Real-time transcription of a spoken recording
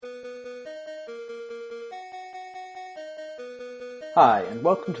Hi, and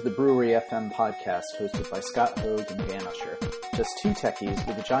welcome to the Brewery FM podcast hosted by Scott Hogue and Dan Usher. Just two techies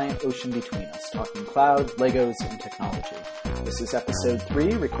with a giant ocean between us, talking cloud, Legos, and technology. This is episode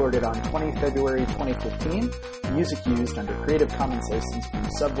 3, recorded on 20 February 2015. Music used under Creative Commons license from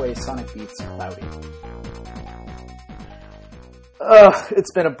Subway Sonic Beats Cloudy.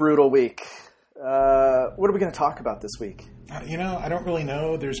 It's been a brutal week. What are we going to talk about this week? I don't really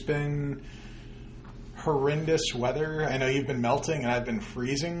know. There's been horrendous weather. I know you've been melting and I've been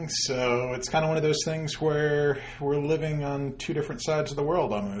freezing, so it's kind of one of those things where we're living on two different sides of the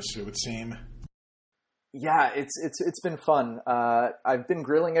world almost, it would seem. Yeah, it's been fun. I've been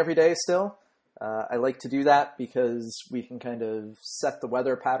grilling every day still. I like to do that because we can kind of set the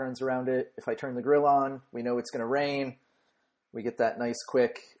weather patterns around it. If I turn the grill on, we know it's going to rain. We get that nice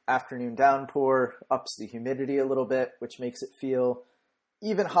quick afternoon downpour, ups the humidity a little bit, which makes it feel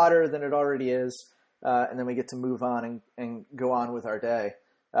even hotter than it already is. And then we get to move on and go on with our day.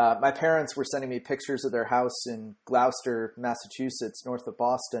 My parents were sending me pictures of their house in Gloucester, Massachusetts, north of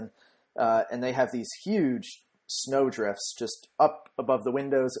Boston. And they have these huge snow drifts just up above the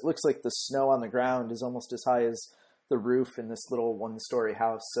windows. It looks like the snow on the ground is almost as high as the roof in this little one-story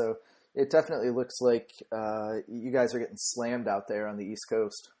house. So it definitely looks like you guys are getting slammed out there on the East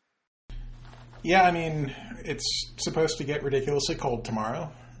Coast. Yeah, I mean, it's supposed to get ridiculously cold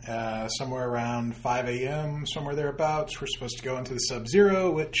tomorrow. Somewhere around 5 a.m., somewhere thereabouts. We're supposed to go into the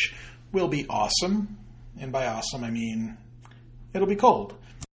sub-zero, which will be awesome. And by awesome, I mean it'll be cold.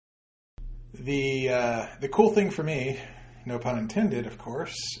 The cool thing for me, no pun intended, of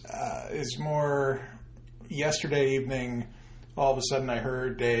course, is more yesterday evening, all of a sudden I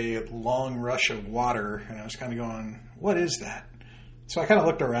heard a long rush of water, and I was kind of going, what is that? So I kind of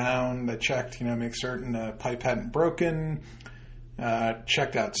looked around, I checked, make certain the pipe hadn't broken.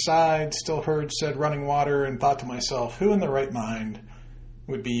 Checked outside, still heard said running water, and thought to myself, who in their right mind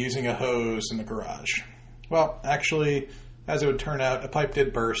would be using a hose in the garage? Well, actually, as it would turn out, a pipe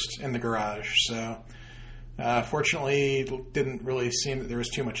did burst in the garage, so fortunately it didn't really seem that there was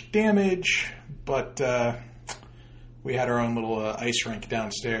too much damage, but we had our own little ice rink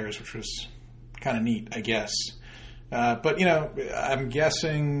downstairs, which was kind of neat, I guess. But, I'm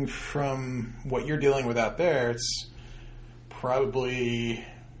guessing from what you're dealing with out there, it's probably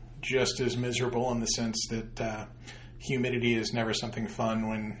just as miserable in the sense that humidity is never something fun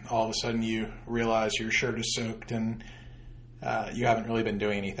when all of a sudden you realize your shirt is soaked and you haven't really been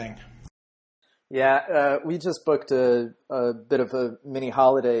doing anything. Yeah, we just booked a bit of a mini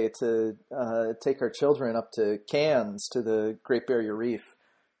holiday to take our children up to Cairns to the Great Barrier Reef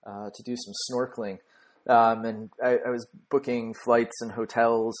to do some snorkeling. And I was booking flights and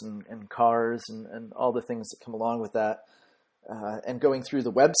hotels and cars and all the things that come along with that. And going through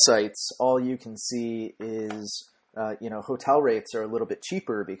the websites, all you can see is, hotel rates are a little bit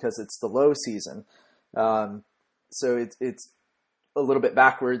cheaper because it's the low season. So it's a little bit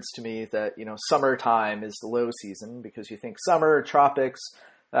backwards to me that, summertime is the low season because you think summer, tropics,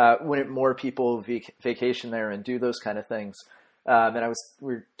 wouldn't more people vacation there and do those kind of things? And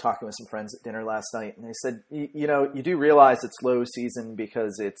we were talking with some friends at dinner last night, and they said, you do realize it's low season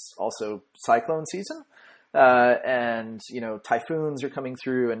because it's also cyclone season. And typhoons are coming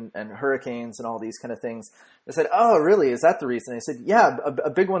through and hurricanes and all these kind of things. I said, oh, really? Is that the reason? I said, yeah, a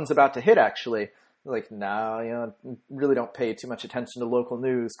big one's about to hit, actually. They're like, no, really don't pay too much attention to local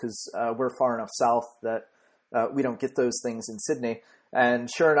news because we're far enough south that we don't get those things in Sydney. And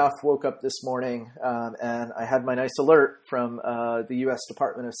sure enough, woke up this morning and I had my nice alert from the U.S.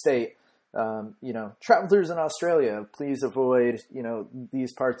 Department of State. Travelers in Australia, please avoid,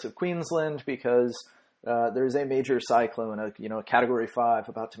 these parts of Queensland because there's a major cyclone, a Category 5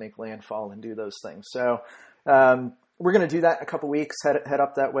 about to make landfall and do those things. So we're going to do that in a couple weeks, head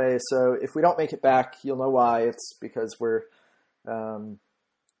up that way. So if we don't make it back, you'll know why. It's because we're, doing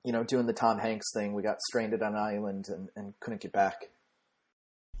the Tom Hanks thing. We got stranded on an island and couldn't get back.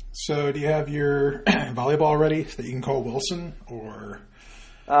 So do you have your volleyball ready that you can call Wilson or?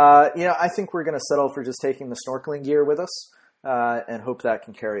 I think we're going to settle for just taking the snorkeling gear with us and hope that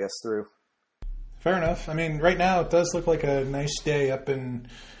can carry us through. Fair enough. I mean, right now it does look like a nice day up in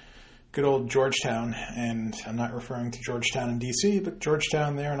good old Georgetown, and I'm not referring to Georgetown in D.C., but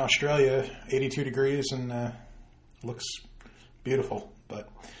Georgetown there in Australia, 82 degrees, and looks beautiful, but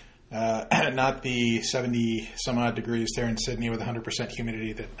not the 70-some-odd degrees there in Sydney with 100%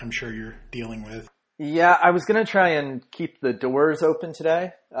 humidity that I'm sure you're dealing with. Yeah, I was going to try and keep the doors open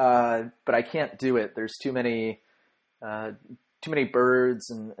today, but I can't do it. There's too many birds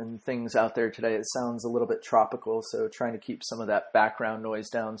and things out there today. It sounds a little bit tropical, so trying to keep some of that background noise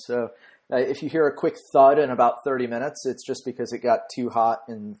down. So If you hear a quick thud in about 30 minutes, it's just because it got too hot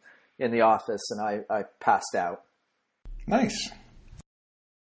in the office and I passed out. Nice.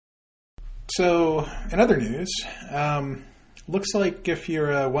 So, in other news, looks like if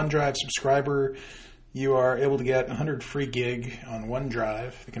you're a OneDrive subscriber, you are able to get 100 free gig on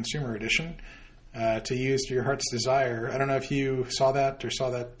OneDrive, the consumer edition, to use to your heart's desire. I don't know if you saw that or saw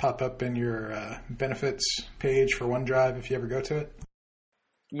that pop up in your benefits page for OneDrive if you ever go to it.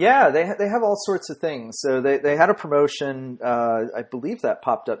 Yeah, they have all sorts of things. So they had a promotion, I believe that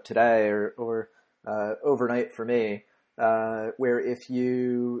popped up today or overnight for me, where if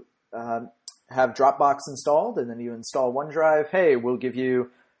you have Dropbox installed and then you install OneDrive, hey, we'll give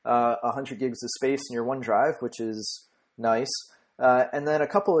you 100 gigs of space in your OneDrive, which is nice. And then a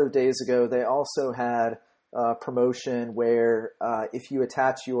couple of days ago, they also had a promotion where if you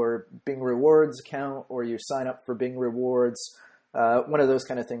attach your Bing Rewards account or you sign up for Bing Rewards, one of those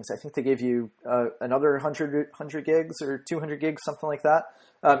kind of things, I think they gave you another 100 gigs or 200 gigs, something like that.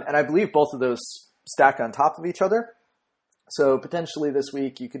 And I believe both of those stack on top of each other. So potentially this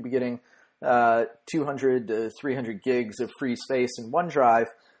week you could be getting 200 to 300 gigs of free space in OneDrive.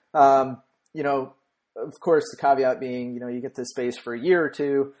 Of course, the caveat being, you get this space for a year or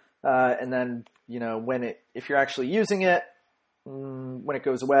two, and then, if you're actually using it, when it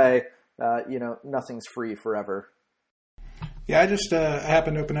goes away, nothing's free forever. Yeah, I just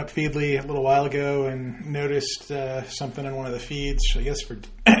happened to open up Feedly a little while ago and noticed something in one of the feeds, I guess for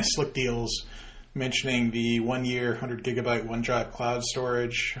Slick Deals, mentioning the 1 year 100 gigabyte OneDrive cloud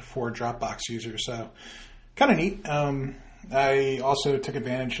storage for Dropbox users. So kind of neat. I also took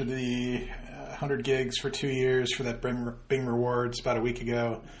advantage of the 100 gigs for 2 years for that Bing Rewards about a week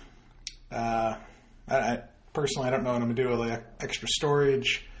ago. I personally, I don't know what I'm going to do with like extra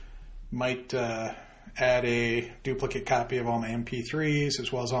storage. Might add a duplicate copy of all my MP3s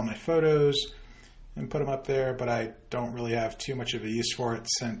as well as all my photos and put them up there, but I don't really have too much of a use for it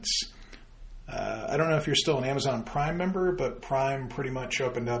since I don't know if you're still an Amazon Prime member, but Prime pretty much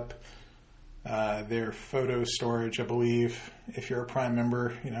opened up their photo storage, I believe. If you're a Prime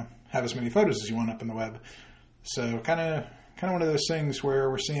member, have as many photos as you want up in the web. So kind of one of those things where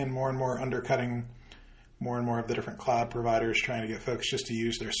we're seeing more and more undercutting more and more of the different cloud providers trying to get folks just to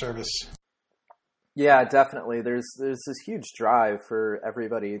use their service. Yeah, definitely. There's this huge drive for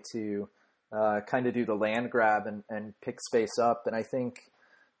everybody to kind of do the land grab and pick space up. And I think,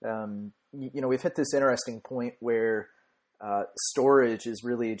 we've hit this interesting point where storage is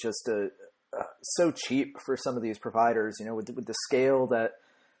really just so cheap for some of these providers, with the scale that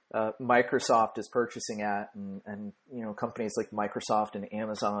Microsoft is purchasing at and companies like Microsoft and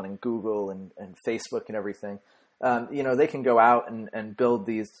Amazon and Google and Facebook and everything. They can go out and build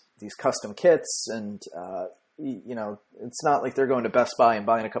these custom kits and, it's not like they're going to Best Buy and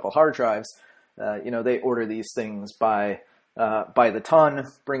buying a couple hard drives. They order these things by the ton,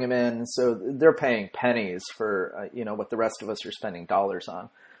 bring them in. So they're paying pennies for, what the rest of us are spending dollars on.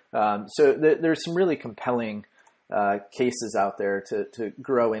 So there's some really compelling cases out there to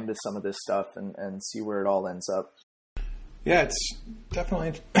grow into some of this stuff and see where it all ends up. Yeah, it's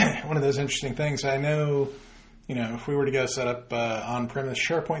definitely one of those interesting things. I know, if we were to go set up on-premise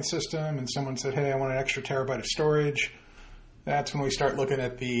SharePoint system and someone said, hey, I want an extra terabyte of storage, that's when we start looking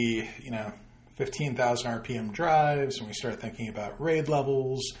at the, 15,000 RPM drives and we start thinking about RAID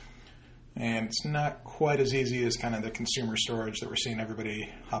levels. And it's not quite as easy as kind of the consumer storage that we're seeing everybody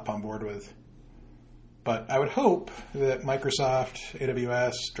hop on board with. But I would hope that Microsoft,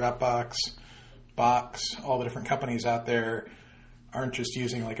 AWS, Dropbox, Box, all the different companies out there aren't just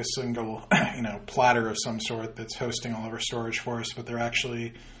using like a single, platter of some sort that's hosting all of our storage for us, but they're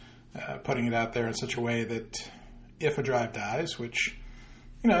actually putting it out there in such a way that if a drive dies, which,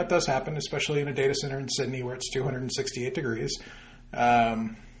 it does happen, especially in a data center in Sydney where it's 268 degrees,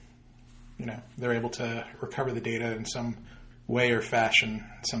 they're able to recover the data in some way or fashion,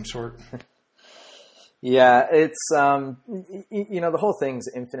 some sort. Yeah, it's, the whole thing's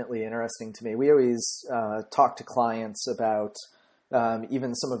infinitely interesting to me. We always talk to clients about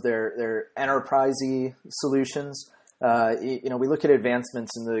even some of their enterprise-y solutions. We look at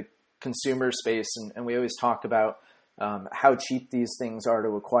advancements in the consumer space, and we always talk about how cheap these things are to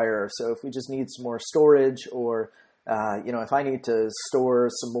acquire. So if we just need some more storage or, if I need to store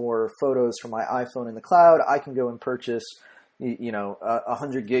some more photos from my iPhone in the cloud, I can go and purchase,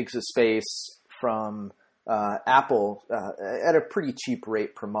 100 gigs of space from Apple at a pretty cheap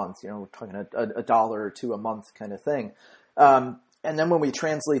rate per month. We're talking a dollar or two a month kind of thing. And then when we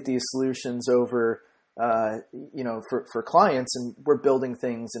translate these solutions over, for clients, and we're building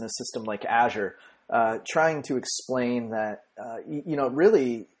things in a system like Azure, trying to explain that,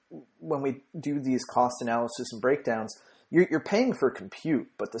 really when we do these cost analysis and breakdowns, you're paying for compute,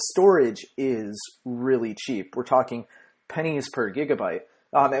 but the storage is really cheap. We're talking pennies per gigabyte.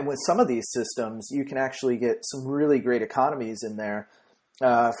 And with some of these systems, you can actually get some really great economies in there.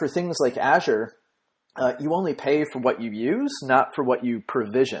 For things like Azure, you only pay for what you use, not for what you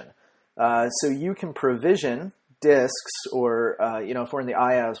provision. So you can provision disks, or if we're in the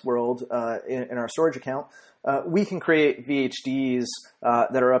IaaS world in our storage account, we can create VHDs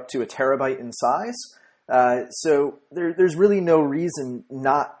that are up to 1 terabyte in size. So there's really no reason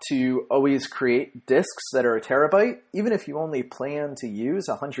not to always create disks that are 1 terabyte, even if you only plan to use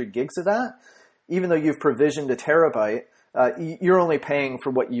 100 gigs of that. Even though you've provisioned 1 terabyte, you're only paying for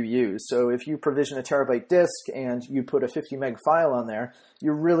what you use. So if you provision 1 terabyte disk and you put a 50 meg file on there,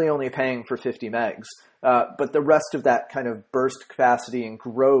 you're really only paying for 50 megs. But the rest of that kind of burst capacity and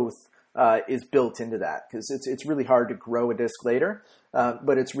growth is built into that, because it's really hard to grow a disk later,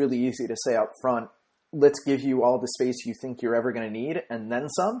 but it's really easy to say up front, let's give you all the space you think you're ever going to need and then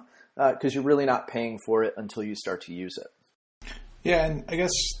some, because you're really not paying for it until you start to use it. Yeah, and I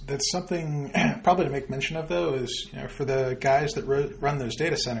guess that's something probably to make mention of, though, is for the guys that run those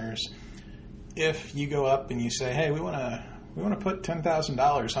data centers, if you go up and you say, hey, we want to put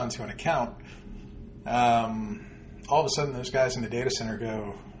 $10,000 onto an account, all of a sudden those guys in the data center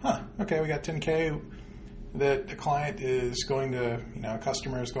go, okay, we got $10K that the client is going to, a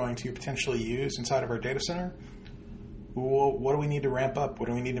customer is going to potentially use inside of our data center. Well, what do we need to ramp up? What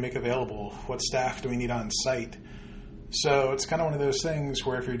do we need to make available? What staff do we need on site? So it's kind of one of those things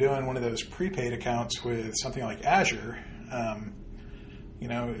where if you're doing one of those prepaid accounts with something like Azure,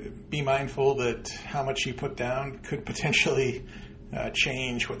 be mindful that how much you put down could potentially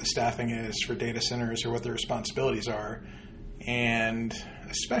change what the staffing is for data centers or what the responsibilities are. And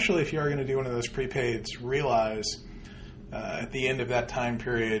especially if you are going to do one of those prepaids, realize at the end of that time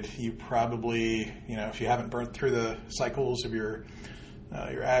period, you probably, if you haven't burnt through the cycles of your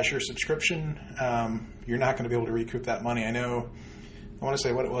Azure subscription, you're not going to be able to recoup that money. I want to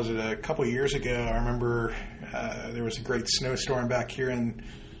say, what was it, a couple of years ago, I remember there was a great snowstorm back here in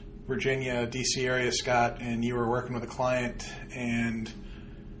Virginia, DC area, Scott, and you were working with a client, and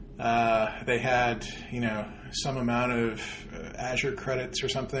they had, some amount of Azure credits or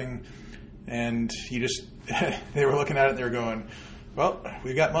something, and they were looking at it and they were going, well,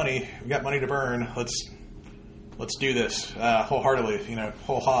 we've got money to burn, let's do this wholeheartedly,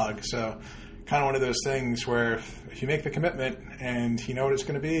 whole hog. So kind of one of those things where if you make the commitment and you know what it's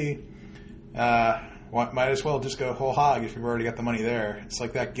going to be, might as well just go whole hog if you've already got the money there. It's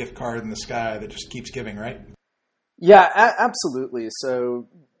like that gift card in the sky that just keeps giving, right? Yeah, absolutely. So,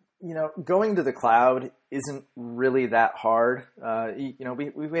 going to the cloud isn't really that hard.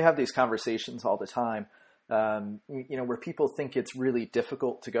 We have these conversations all the time, where people think it's really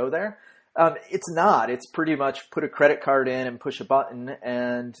difficult to go there. It's not. It's pretty much put a credit card in and push a button,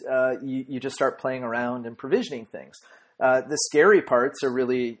 and you just start playing around and provisioning things. The scary parts are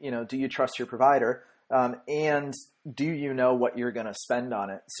really, do you trust your provider, and do you know what you're going to spend on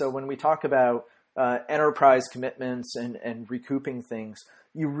it? So when we talk about enterprise commitments and recouping things,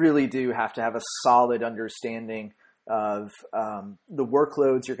 you really do have to have a solid understanding of the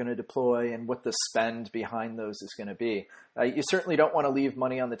workloads you're going to deploy and what the spend behind those is going to be. You certainly don't want to leave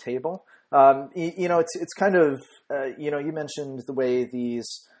money on the table. It's kind of, you mentioned the way these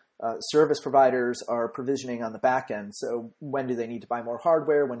service providers are provisioning on the back end. So when do they need to buy more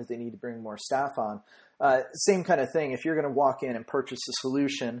hardware? When do they need to bring more staff on? Same kind of thing. If you're going to walk in and purchase a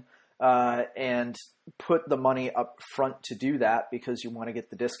solution and put the money up front to do that because you want to get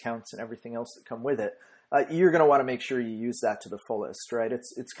the discounts and everything else that come with it, you're going to want to make sure you use that to the fullest, right?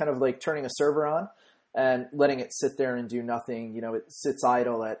 It's kind of like turning a server on and letting it sit there and do nothing. It sits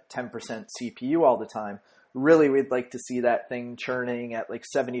idle at 10% CPU all the time. Really, we'd like to see that thing churning at like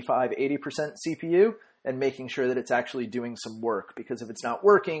 75, 80% CPU and making sure that it's actually doing some work, because if it's not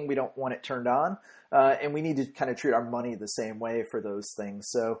working, we don't want it turned on. And we need to kind of treat our money the same way for those things.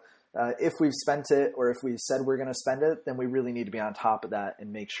 So if we've spent it, or if we've said we're going to spend it, then we really need to be on top of that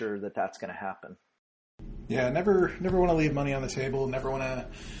and make sure that that's going to happen. Yeah, never want to leave money on the table. Never want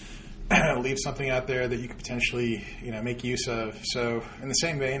to leave something out there that you could potentially, make use of. So in the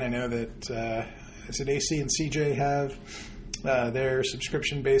same vein, I know that is it AC and CJ have their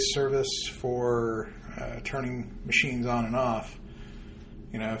subscription-based service for turning machines on and off.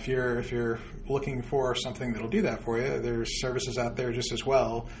 If you're looking for something that'll do that for you, there's services out there just as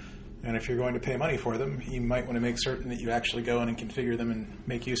well. And if you're going to pay money for them, you might want to make certain that you actually go in and configure them and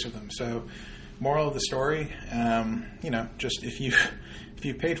make use of them. So, moral of the story, just if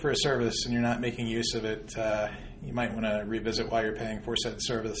you paid for a service and you're not making use of it, you might want to revisit why you're paying for said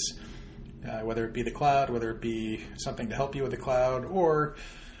service, whether it be the cloud, whether it be something to help you with the cloud, or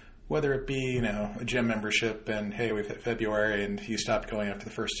whether it be, a gym membership and, hey, we've hit February and you stopped going after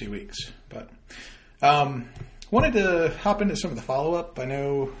the first 2 weeks. But wanted to hop into some of the follow-up. I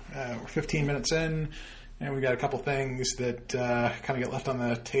know we're 15 minutes in, and we got a couple things that kind of get left on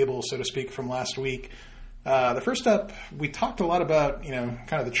the table, so to speak, from last week. The first up, we talked a lot about,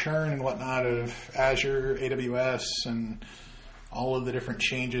 kind of the churn and whatnot of Azure, AWS, and all of the different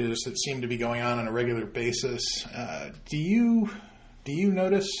changes that seem to be going on a regular basis. Do you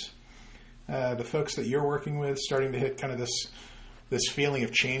notice the folks that you're working with starting to hit kind of this feeling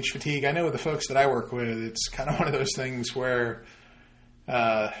of change fatigue? I know with the folks that I work with, it's kind of one of those things where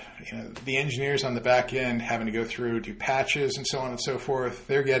the engineers on the back end having to go through, do patches and so on and so forth,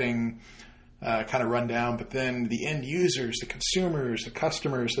 they're getting kind of run down. But then the end users, the consumers, the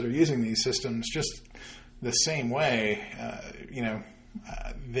customers that are using these systems, just the same way,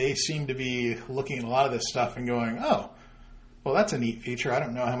 they seem to be looking at a lot of this stuff and going, oh, well, that's a neat feature. I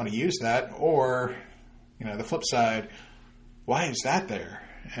don't know how I'm going to use that. Or, the flip side, why is that there?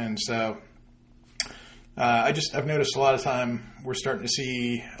 And so I've noticed a lot of time we're starting to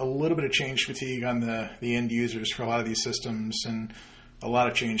see a little bit of change fatigue on the end users for a lot of these systems, and a lot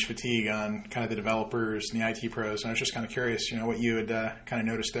of change fatigue on kind of the developers and the IT pros. And I was just kind of curious, what you had kind of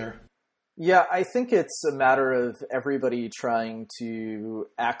noticed there. Yeah, I think it's a matter of everybody trying to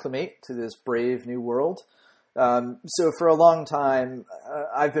acclimate to this brave new world. So for a long time,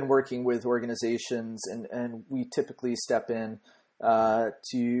 I've been working with organizations, and we typically step in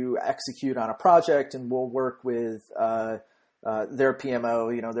to execute on a project, and we'll work with their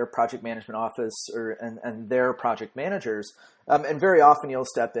PMO, their project management office, and their project managers. And very often you'll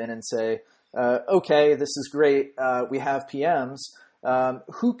step in and say, okay, this is great. We have PMs.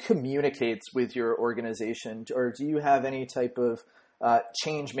 Who communicates with your organization? Or do you have any type of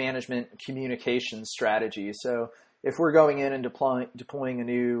change management communication strategy? So if we're going in and deploying a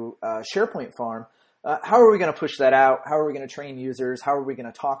new SharePoint farm, how are we going to push that out? How are we going to train users? How are we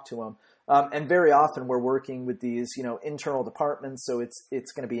going to talk to them? And very often we're working with these, internal departments. So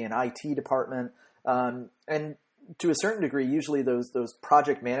it's going to be an IT department. And to a certain degree, usually those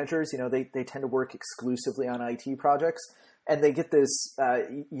project managers, they tend to work exclusively on IT projects, and they get this,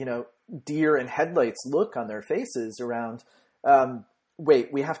 deer in headlights look on their faces around,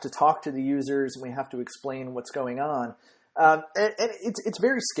 wait, we have to talk to the users and we have to explain what's going on. And it's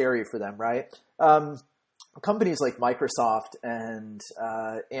very scary for them, right? Companies like Microsoft and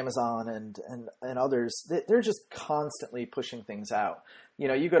Amazon and others, they're just constantly pushing things out.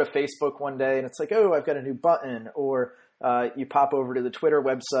 You go to Facebook one day and it's like, oh, I've got a new button, or you pop over to the Twitter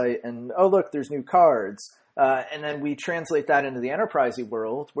website and, oh, look, there's new cards. And then we translate that into the enterprisey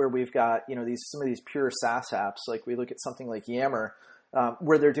world where we've got, some of these pure SaaS apps. Like we look at something like Yammer,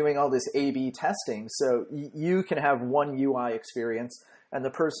 where they're doing all this A/B testing. So you can have one UI experience, and the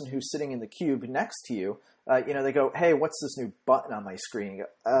person who's sitting in the cube next to you, they go, hey, what's this new button on my screen? You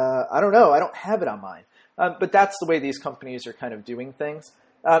go, I don't know. I don't have it on mine. But that's the way these companies are kind of doing things.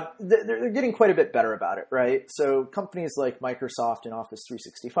 They're getting quite a bit better about it, right? So companies like Microsoft and Office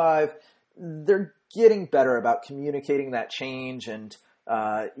 365, they're getting better about communicating that change and,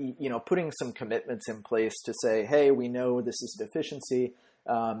 putting some commitments in place to say, hey, we know this is a deficiency,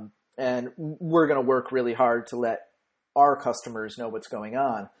 and we're going to work really hard to let our customers know what's going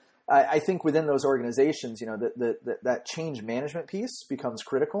on. I think within those organizations, that change management piece becomes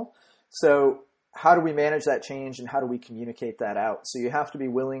critical. So how do we manage that change, and how do we communicate that out? So you have to be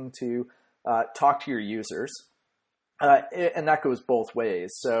willing to talk to your users, and that goes both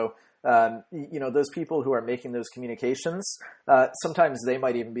ways. So those people who are making those communications, sometimes they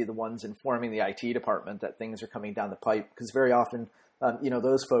might even be the ones informing the IT department that things are coming down the pipe, because very often,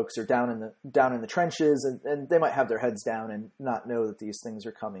 those folks are down in the trenches, and they might have their heads down and not know that these things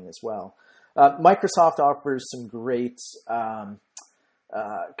are coming as well. Microsoft offers some great kind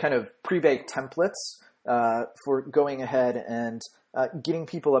of pre-baked templates for going ahead and getting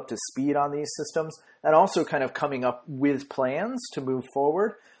people up to speed on these systems, and also kind of coming up with plans to move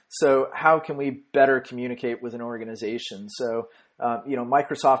forward. So how can we better communicate with an organization? So,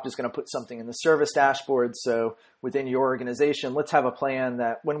 Microsoft is going to put something in the service dashboard. So within your organization, let's have a plan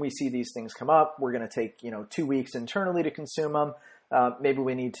that when we see these things come up, we're going to take, 2 weeks internally to consume them. Maybe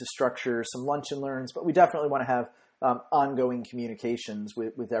we need to structure some lunch and learns, but we definitely want to have ongoing communications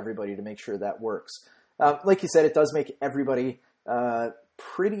with everybody to make sure that works. Like you said, it does make everybody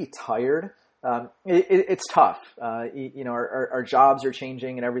pretty tired. It's tough. Our jobs are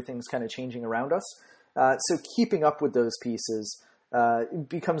changing and everything's kind of changing around us. So keeping up with those pieces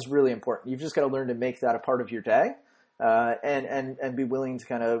becomes really important. You've just got to learn to make that a part of your day, and be willing to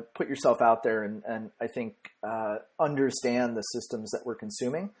kind of put yourself out there and I think understand the systems that we're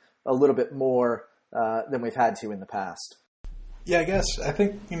consuming a little bit more than we've had to in the past. Yeah, I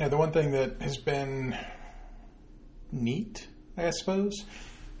think, the one thing that has been neat, I suppose,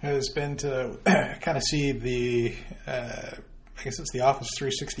 has been to kind of see the, I guess it's the Office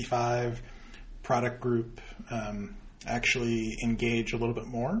 365 product group actually engage a little bit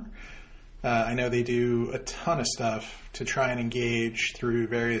more. I know they do a ton of stuff to try and engage through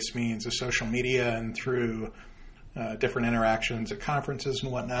various means of social media and through different interactions at conferences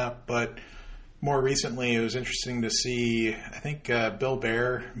and whatnot, but more recently, it was interesting to see, I think Bill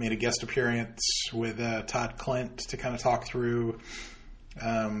Baer made a guest appearance with Todd Clint to kind of talk through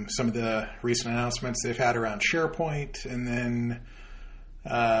some of the recent announcements they've had around SharePoint. And then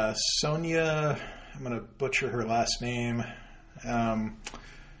Sonia, I'm going to butcher her last name,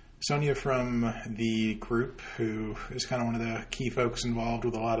 Sonia from the group, who is kind of one of the key folks involved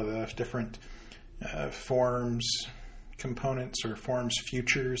with a lot of the different forms components or forms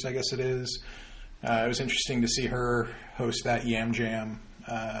futures, I guess it is. It was interesting to see her host that Yam Jam.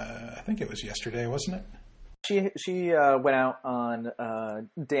 I think it was yesterday, wasn't it? She went out on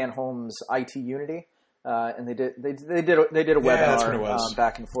Dan Holmes' IT Unity, and they did a webinar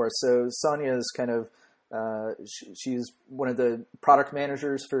back and forth. So Sonia is kind of she's one of the product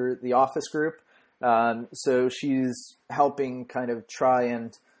managers for the Office group. So she's helping kind of try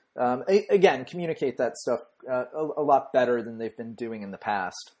and again communicate that stuff a lot better than they've been doing in the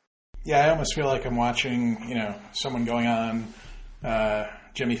past. Yeah, I almost feel like I'm watching, someone going on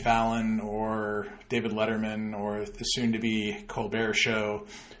Jimmy Fallon or David Letterman or the soon-to-be Colbert Show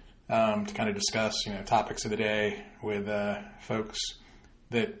to kind of discuss, topics of the day with folks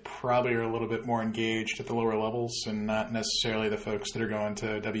that probably are a little bit more engaged at the lower levels and not necessarily the folks that are going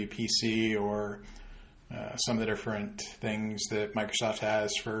to WPC or some of the different things that Microsoft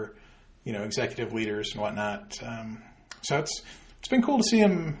has for, executive leaders and whatnot. So it's been cool to see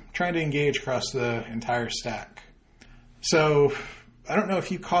him trying to engage across the entire stack. So I don't know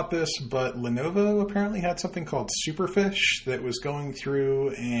if you caught this, but Lenovo apparently had something called Superfish that was going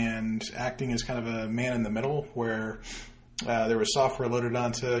through and acting as kind of a man in the middle where there was software loaded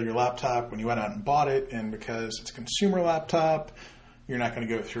onto your laptop when you went out and bought it. And because it's a consumer laptop, you're not going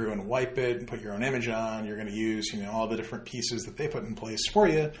to go through and wipe it and put your own image on. You're going to use, all the different pieces that they put in place for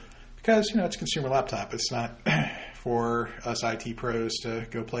you because, it's a consumer laptop. It's not for us IT pros to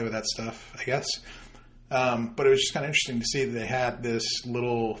go play with that stuff, I guess. But it was just kind of interesting to see that they had this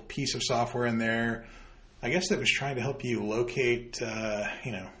little piece of software in there, I guess, that was trying to help you locate,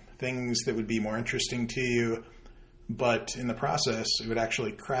 things that would be more interesting to you. But in the process, it would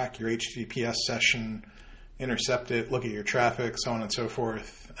actually crack your HTTPS session, intercept it, look at your traffic, so on and so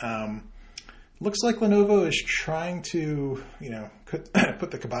forth. Looks like Lenovo is trying to,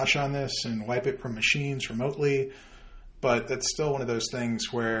 put the kibosh on this and wipe it from machines remotely. But that's still one of those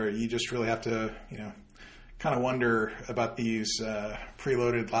things where you just really have to, kind of wonder about these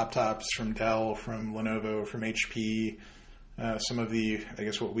preloaded laptops from Dell, from Lenovo, from HP, some of the, I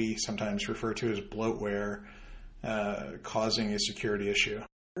guess, what we sometimes refer to as bloatware causing a security issue.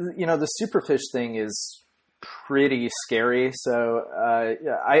 The Superfish thing is pretty scary. So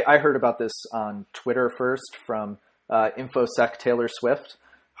I heard about this on Twitter first from InfoSec Taylor Swift.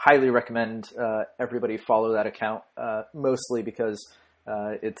 Highly recommend everybody follow that account, mostly because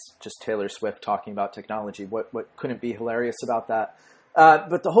it's just Taylor Swift talking about technology. What couldn't be hilarious about that?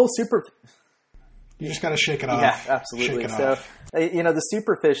 But the whole you just got to shake it off. Yeah, absolutely. So, the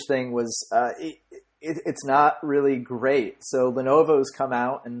Superfish thing was, it's not really great. So Lenovo's come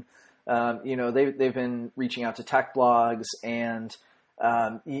out and, they've been reaching out to tech blogs and,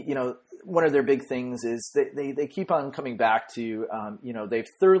 one of their big things is they keep on coming back to, they've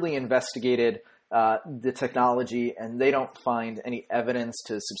thoroughly investigated the technology and they don't find any evidence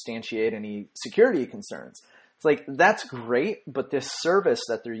to substantiate any security concerns. It's like, that's great, but this service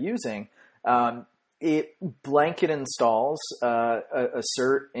that they're using, it blanket installs a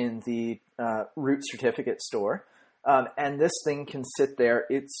cert in the root certificate store, and this thing can sit there.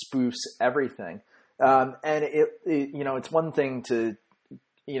 It spoofs everything, and it's one thing to,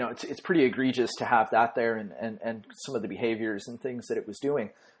 it's pretty egregious to have that there and some of the behaviors and things that it was doing.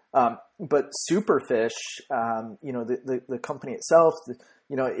 But Superfish, the company itself,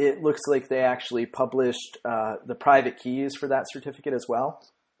 it looks like they actually published the private keys for that certificate as well.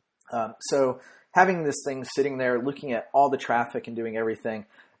 So having this thing sitting there, looking at all the traffic and doing everything,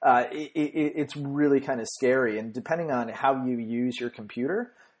 it's really kind of scary. And depending on how you use your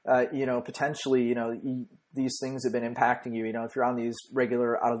computer, potentially, these things have been impacting you. If you're on these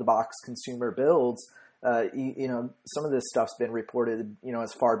regular out of the box consumer builds, some of this stuff's been reported,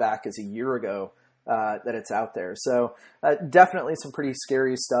 as far back as a year ago, that it's out there. So definitely some pretty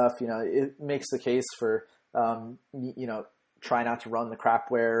scary stuff. It makes the case for, try not to run the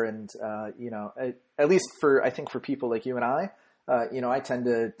crapware. And, at least I think for people like you and I tend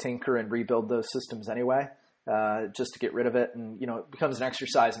to tinker and rebuild those systems anyway, just to get rid of it. And, it becomes an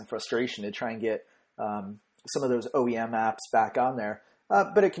exercise in frustration to try and get some of those OEM apps back on there.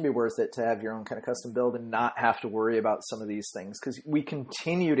 But it can be worth it to have your own kind of custom build and not have to worry about some of these things, because we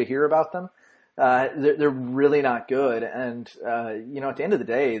continue to hear about them. They're really not good. And, at the end of the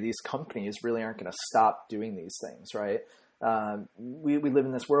day, these companies really aren't going to stop doing these things, right? We live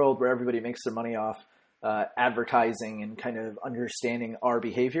in this world where everybody makes their money off advertising and kind of understanding our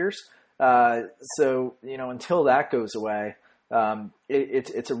behaviors. So, until that goes away,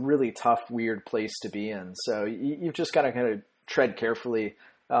 it's a really tough, weird place to be in. So you've just got to kind of tread carefully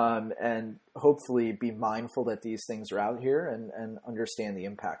and hopefully be mindful that these things are out here and understand the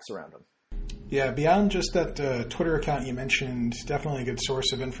impacts around them. Yeah, beyond just that Twitter account you mentioned, definitely a good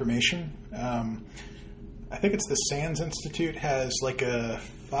source of information. I think it's the SANS Institute has like a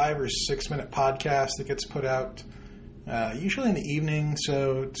 5 or 6 minute podcast that gets put out usually in the evening,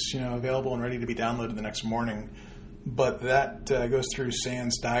 so it's available and ready to be downloaded the next morning. But that goes through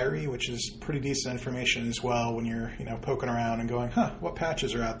SANS Diary, which is pretty decent information as well when you're poking around and going, what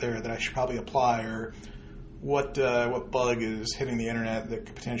patches are out there that I should probably apply, or what bug is hitting the internet that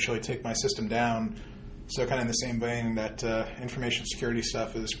could potentially take my system down. So kind of in the same vein, that information security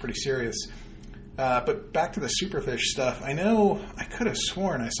stuff is pretty serious. But back to the Superfish stuff, I know I could have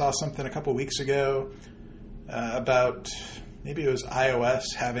sworn I saw something a couple weeks ago about maybe it was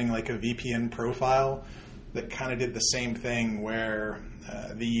iOS having like a VPN profile that kind of did the same thing, where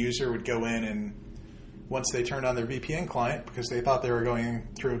the user would go in and once they turned on their VPN client, because they thought they were going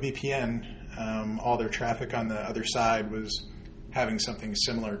through a VPN, all their traffic on the other side was having something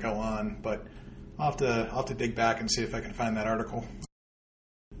similar go on. But I'll have to dig back and see if I can find that article.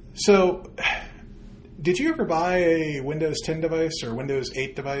 So, did you ever buy a Windows 10 device or Windows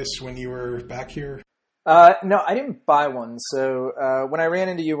 8 device when you were back here? No, I didn't buy one. So when I ran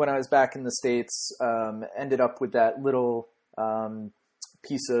into you when I was back in the States, ended up with that little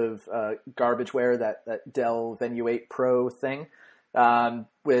piece of garbageware, that Dell Venue 8 Pro thing,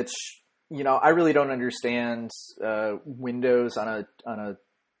 which, I really don't understand Windows on a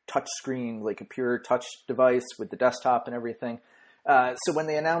touch screen, like a pure touch device with the desktop and everything. So when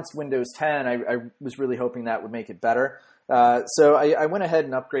they announced Windows 10, I was really hoping that would make it better. So I went ahead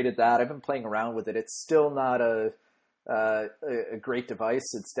and upgraded that. I've been playing around with it. It's still not a great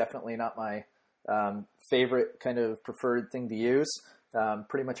device. It's definitely not my favorite kind of preferred thing to use.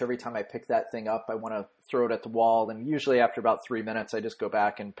 Pretty much every time I pick that thing up, I want to throw it at the wall. And usually after about 3 minutes, I just go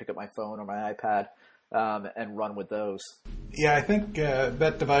back and pick up my phone or my iPad and run with those. Yeah, I think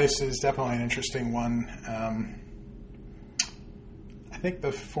that device is definitely an interesting one. I think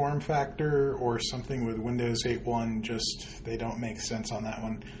the form factor or something with Windows 8.1, just they don't make sense on that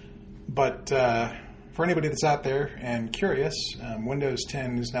one. But for anybody that's out there and curious, Windows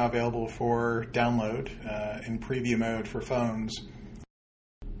 10 is now available for download in preview mode for phones.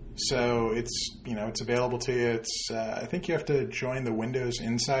 So it's available to you. It's I think you have to join the Windows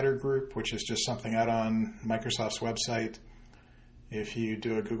Insider group, which is just something out on Microsoft's website. If you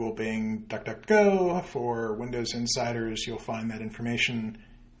do a Google, Bing, DuckDuckGo for Windows Insiders, you'll find that information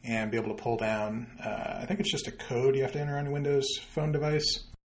and be able to pull down, I think it's just a code you have to enter on a Windows phone device.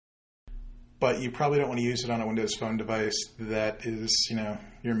 But you probably don't want to use it on a Windows phone device that is,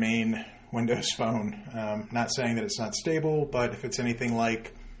 your main Windows phone. Not saying that it's not stable, but if it's anything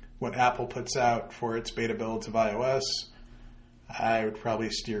like what Apple puts out for its beta builds of iOS, I would probably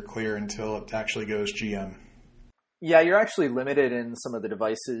steer clear until it actually goes GM. Yeah, you're actually limited in some of the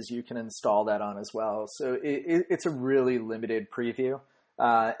devices you can install that on as well. So it's a really limited preview.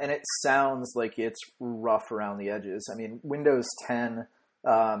 And it sounds like it's rough around the edges. I mean, Windows 10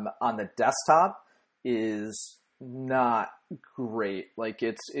 on the desktop is not great. Like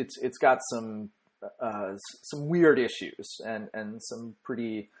it's got some weird issues and some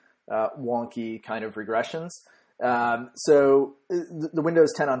pretty wonky kind of regressions. So the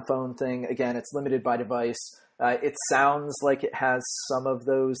Windows 10 on phone thing, again, it's limited by device. It sounds like it has some of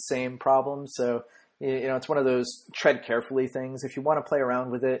those same problems. So, it's one of those tread carefully things. If you want to play around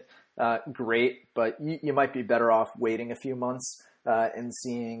with it, great, but you might be better off waiting a few months and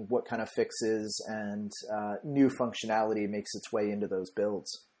seeing what kind of fixes and new functionality makes its way into those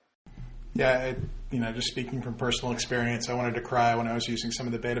builds. Yeah, just speaking from personal experience, I wanted to cry when I was using some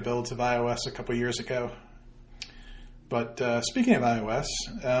of the beta builds of iOS a couple years ago. But speaking of iOS,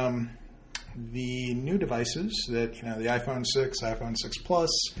 the new devices that, the iPhone 6, iPhone 6 Plus,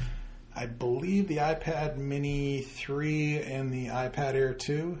 I believe the iPad Mini 3 and the iPad Air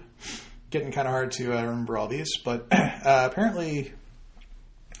 2, getting kind of hard to remember all these, but apparently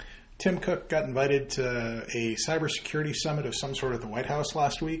Tim Cook got invited to a cybersecurity summit of some sort at the White House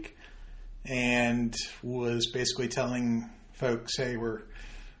last week and was basically telling folks, hey, we're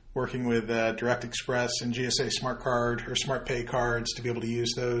working with Direct Express and GSA Smart Card or Smart Pay cards to be able to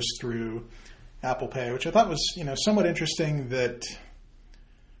use those through Apple Pay, which I thought was, somewhat interesting that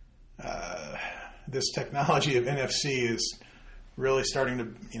this technology of NFC is really starting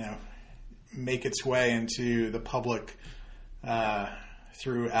to, make its way into the public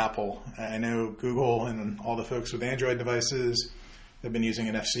through Apple. I know Google and all the folks with Android devices have been using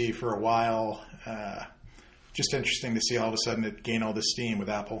NFC for a while. Just interesting to see all of a sudden it gain all this steam with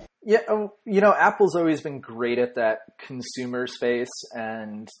Apple. Yeah, Apple's always been great at that consumer space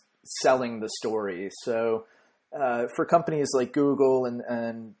and selling the story. So for companies like Google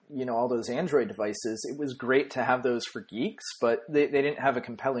and all those Android devices, it was great to have those for geeks, but they didn't have a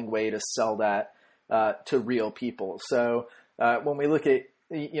compelling way to sell that to real people. So when we look at,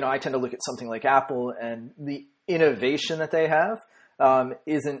 I tend to look at something like Apple, and the innovation that they have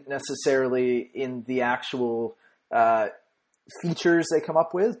isn't necessarily in the actual features they come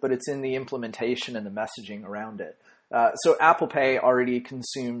up with, but it's in the implementation and the messaging around it. So Apple Pay already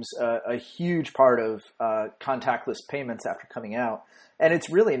consumes a huge part of contactless payments after coming out. And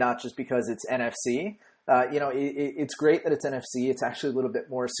it's really not just because it's NFC. It's great that it's NFC. It's actually a little bit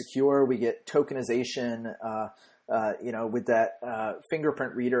more secure. We get tokenization, with that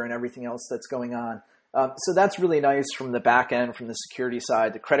fingerprint reader and everything else that's going on. So that's really nice from the back end, from the security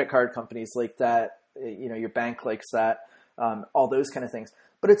side. The credit card companies like that, your bank likes that, all those kind of things.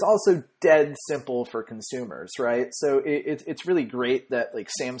 But it's also dead simple for consumers, right? So it's really great that like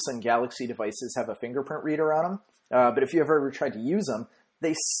Samsung Galaxy devices have a fingerprint reader on them. But if you ever tried to use them,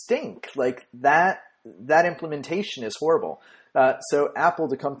 they stink. Like that implementation is horrible. So Apple,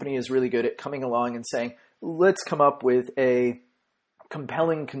 the company, is really good at coming along and saying, let's come up with a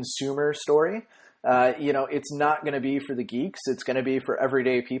compelling consumer story. It's not going to be for the geeks. It's going to be for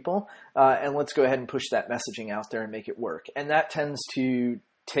everyday people. And let's go ahead and push that messaging out there and make it work. And that tends to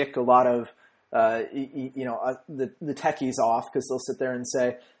tick a lot of, the techies off, because they'll sit there and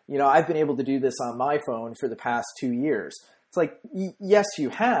say, I've been able to do this on my phone for the past 2 years. It's like, yes, you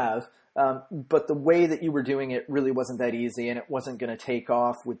have, but the way that you were doing it really wasn't that easy, and it wasn't going to take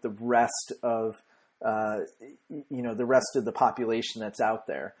off with the rest of, the rest of the population that's out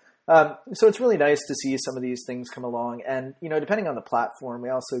there. So it's really nice to see some of these things come along. And, depending on the platform, we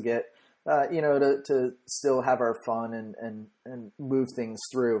also get, to still have our fun and move things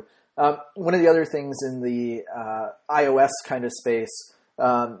through. One of the other things in the iOS kind of space,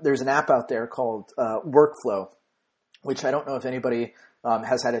 there's an app out there called Workflow, which I don't know if anybody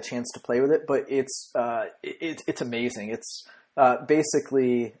has had a chance to play with it, but it's amazing. It's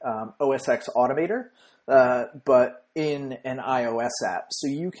basically OS X Automator, but in an iOS app. So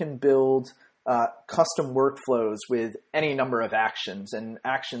you can build custom workflows with any number of actions, and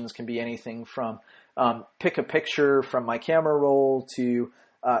actions can be anything from pick a picture from my camera roll to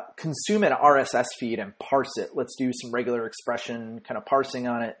consume an RSS feed and parse it. Let's do some regular expression kind of parsing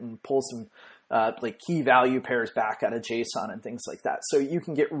on it and pull some like key value pairs back out of JSON and things like that. So you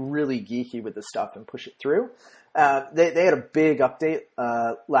can get really geeky with the stuff and push it through. They had a big update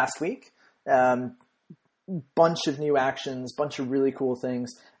last week. Bunch of new actions, bunch of really cool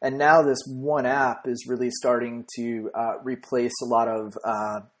things. And now this one app is really starting to replace a lot of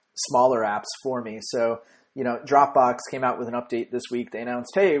smaller apps for me. So, Dropbox came out with an update this week. They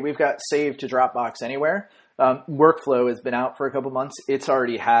announced, hey, we've got Save to Dropbox Anywhere. Workflow has been out for a couple months. It's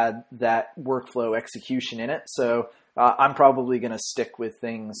already had that workflow execution in it. So I'm probably going to stick with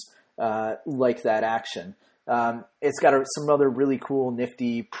things like that action. It's got some other really cool,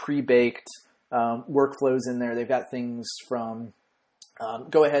 nifty, pre-baked workflows in there. They've got things from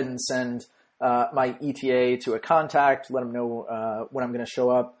go ahead and send my ETA to a contact, let them know when I'm going to show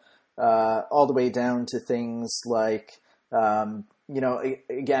up, all the way down to things like, again,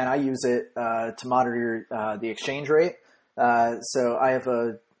 I use it to monitor the exchange rate. So I have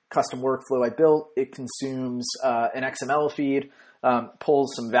a custom workflow I built. It consumes an XML feed,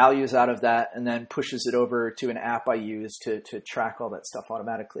 pulls some values out of that, and then pushes it over to an app I use to track all that stuff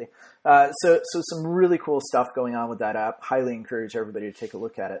automatically. So some really cool stuff going on with that app. Highly encourage everybody to take a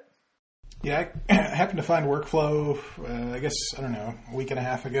look at it. Yeah, I happened to find Workflow, I guess, I don't know, a week and a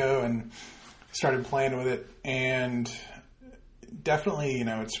half ago, and started playing with it. And definitely,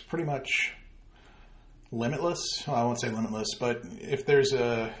 it's pretty much limitless. Well, I won't say limitless, but if there's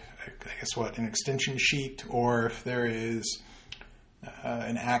an extension sheet, or if there is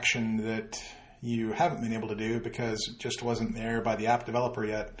an action that you haven't been able to do because it just wasn't there by the app developer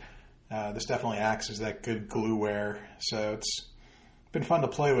yet, this definitely acts as that good glueware. So it's been fun to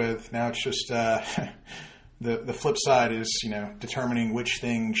play with. Now it's just the flip side is determining which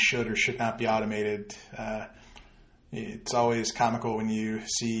things should or should not be automated. It's always comical when you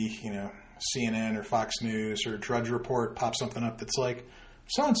see CNN or Fox News or Drudge Report pop something up that's like,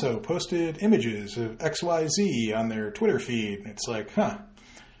 so-and-so posted images of XYZ on their Twitter feed. It's like, I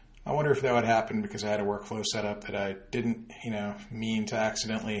wonder if that would happen because I had a workflow set up that I didn't, mean to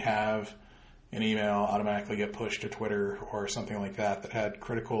accidentally have an email automatically get pushed to Twitter or something like that had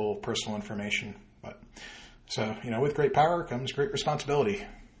critical personal information. But so, with great power comes great responsibility.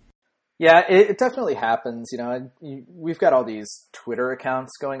 Yeah, it definitely happens. We've got all these Twitter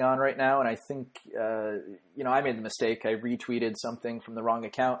accounts going on right now, and I think, I made the mistake. I retweeted something from the wrong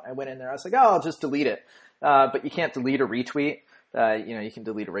account. I went in there. I was like, I'll just delete it. But you can't delete a retweet. You can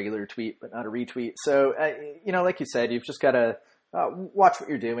delete a regular tweet, but not a retweet. So, like you said, you've just got to watch what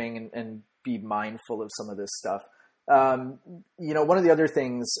you're doing and be mindful of some of this stuff. One of the other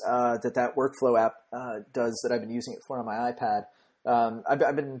things that workflow app does that I've been using it for on my iPad,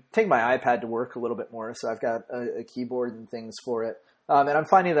 I've been taking my iPad to work a little bit more, so I've got a keyboard and things for it. And I'm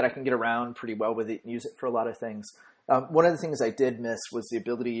finding that I can get around pretty well with it and use it for a lot of things. One of the things I did miss was the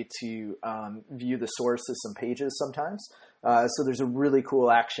ability to view the source of some pages sometimes. So there's a really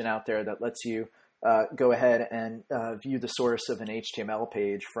cool action out there that lets you go ahead and view the source of an HTML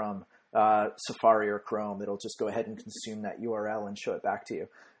page from Safari or Chrome. It'll just go ahead and consume that URL and show it back to you.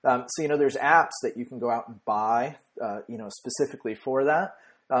 So, there's apps that you can go out and buy, specifically for that.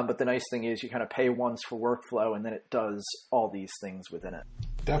 But the nice thing is you kind of pay once for workflow and then it does all these things within it.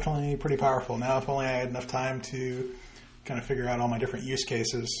 Definitely pretty powerful. Now, if only I had enough time to kind of figure out all my different use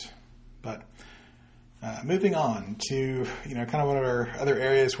cases. But moving on to, kind of one of our other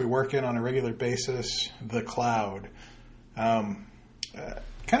areas we work in on a regular basis, the cloud. Kind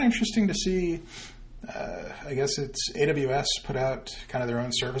of interesting to see, I guess it's AWS put out kind of their own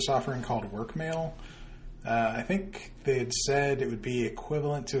service offering called Workmail. I think they had said it would be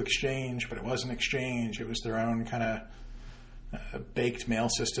equivalent to Exchange, but it wasn't Exchange. It was their own kind of baked mail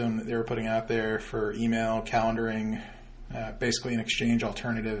system that they were putting out there for email, calendaring, basically an Exchange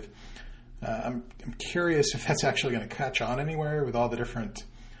alternative. I'm curious if that's actually going to catch on anywhere with all the different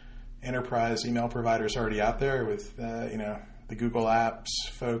enterprise email providers already out there with, the Google Apps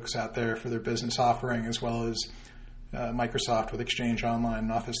folks out there for their business offering, as well as Microsoft with Exchange Online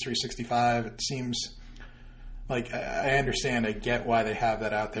and Office 365. It seems like I understand, I get why they have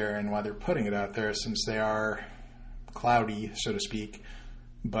that out there and why they're putting it out there since they are cloudy, so to speak.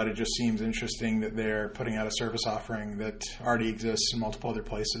 But it just seems interesting that they're putting out a service offering that already exists in multiple other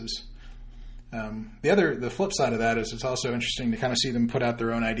places. The flip side of that is it's also interesting to kind of see them put out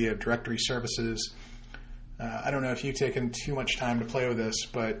their own idea of directory services. I don't know if you've taken too much time to play with this,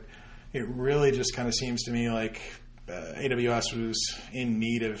 but it really just kind of seems to me like AWS was in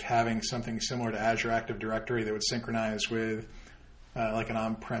need of having something similar to Azure Active Directory that would synchronize with like an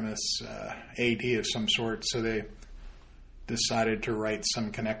on-premise AD of some sort. So they decided to write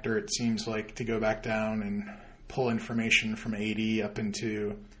some connector, it seems like, to go back down and pull information from AD up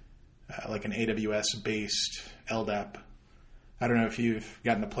into like an AWS-based LDAP. I don't know if you've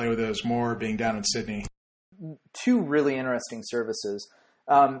gotten to play with those more being down in Sydney. Two really interesting services.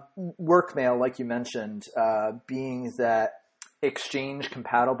 Workmail, like you mentioned, being that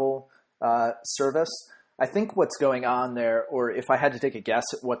Exchange-compatible service. I think what's going on there, or if I had to take a guess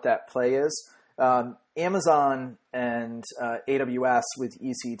at what that play is, Amazon and AWS with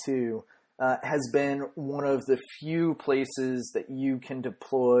EC2 has been one of the few places that you can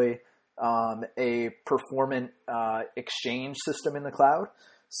deploy a performant Exchange system in the cloud.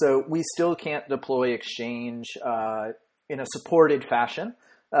 So we still can't deploy Exchange in a supported fashion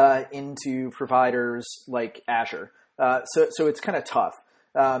into providers like Azure. So it's kind of tough.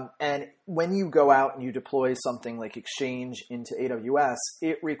 And when you go out and you deploy something like Exchange into AWS,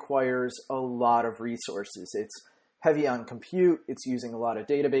 it requires a lot of resources. It's heavy on compute. It's using a lot of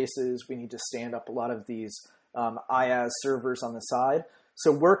databases. We need to stand up a lot of these IaaS servers on the side.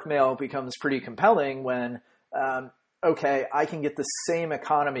 So Workmail becomes pretty compelling when, okay, I can get the same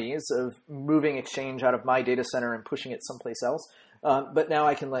economies of moving Exchange out of my data center and pushing it someplace else. But now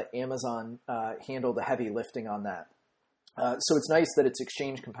I can let Amazon handle the heavy lifting on that. So it's nice that it's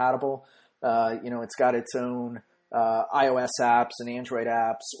Exchange compatible. It's got its own iOS apps and Android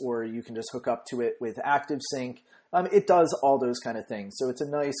apps, or you can just hook up to it with ActiveSync. It does all those kind of things. So it's a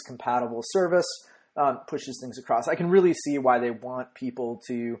nice compatible service, pushes things across. I can really see why they want people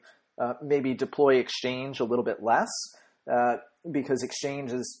to maybe deploy Exchange a little bit less, because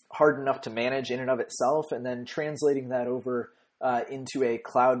Exchange is hard enough to manage in and of itself, and then translating that over into a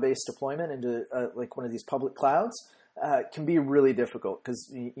cloud-based deployment, into like one of these public clouds, can be really difficult,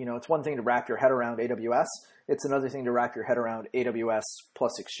 because it's one thing to wrap your head around AWS. It's another thing to wrap your head around AWS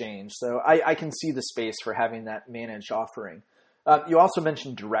plus Exchange. So I can see the space for having that managed offering. You also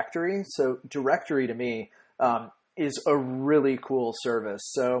mentioned Directory. So Directory to me is a really cool service.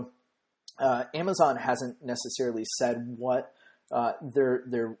 So Amazon hasn't necessarily said what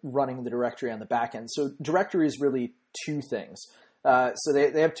they're running the directory on the back end. So Directory is really two things. So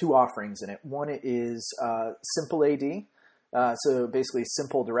they have two offerings in it. One is Simple AD, so basically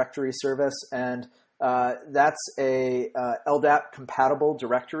Simple Directory Service, and that's a LDAP compatible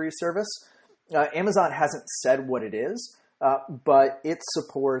directory service. Amazon hasn't said what it is, but it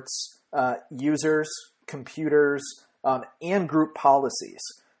supports users, computers, and group policies.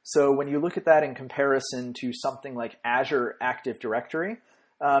 So when you look at that in comparison to something like Azure Active Directory,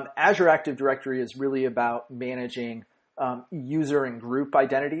 Azure Active Directory is really about managing user and group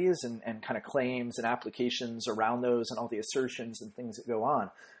identities and kind of claims and applications around those and all the assertions and things that go on.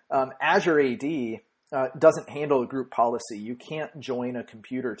 Azure AD doesn't handle a group policy. You can't join a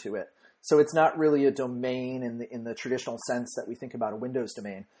computer to it. So it's not really a domain in the traditional sense that we think about a Windows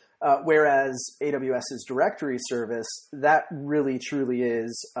domain. Whereas AWS's directory service, that really truly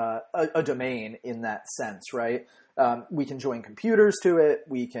is a domain in that sense, right? We can join computers to it.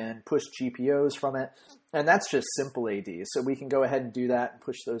 We can push GPOs from it. And that's just Simple AD. So we can go ahead and do that and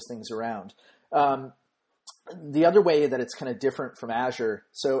push those things around. The other way that it's kind of different from Azure,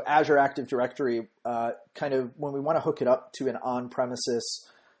 so Azure Active Directory, kind of when we want to hook it up to an on-premises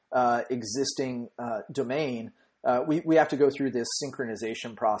existing domain, we have to go through this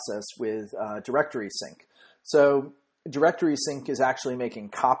synchronization process with Directory Sync. So Directory Sync is actually making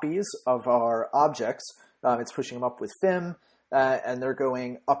copies of our objects. It's pushing them up with FIM, and they're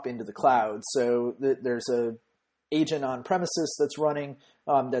going up into the cloud. So there's a agent on premises that's running,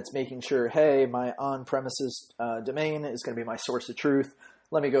 that's making sure, hey, my on-premises domain is going to be my source of truth.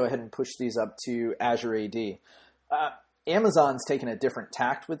 Let me go ahead and push these up to Azure AD. Amazon's taken a different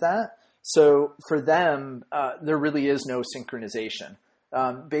tact with that. So for them, there really is no synchronization.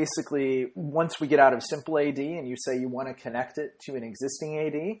 Basically, once we get out of Simple AD and you say you want to connect it to an existing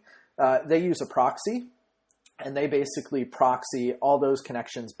AD, they use a proxy, and they basically proxy all those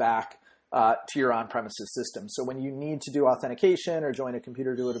connections back to your on-premises system. So when you need to do authentication or join a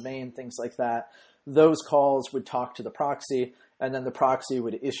computer to a domain, things like that, those calls would talk to the proxy, and then the proxy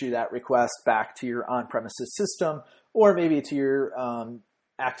would issue that request back to your on-premises system, or maybe to your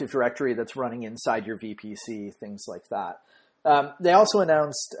Active Directory that's running inside your VPC, things like that. They also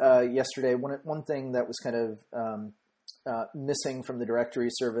announced yesterday, one thing that was kind of missing from the directory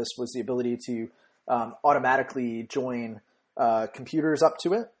service was the ability to automatically join computers up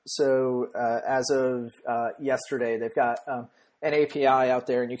to it. So as of yesterday, they've got an API out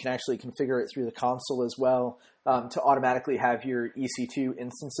there, and you can actually configure it through the console as well, to automatically have your EC2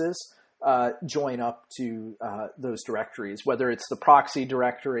 instances join up to those directories, whether it's the proxy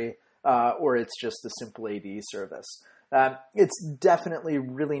directory or it's just the Simple AD service. It's definitely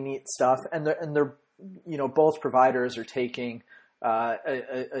really neat stuff, and they're both providers are taking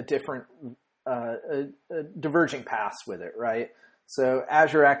a different diverging paths with it, right? So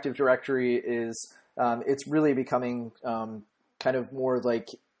Azure Active Directory is it's really becoming kind of more like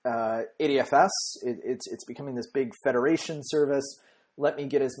ADFS. It's becoming this big federation service. Let me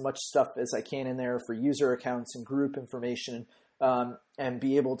get as much stuff as I can in there for user accounts and group information, and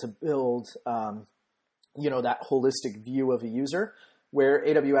be able to build that holistic view of a user, where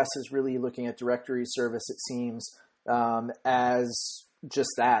AWS is really looking at directory service, it seems, as just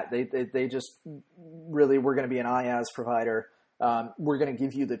that. They just really, we're going to be an IaaS provider. We're going to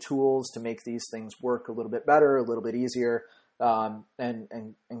give you the tools to make these things work a little bit better, a little bit easier, and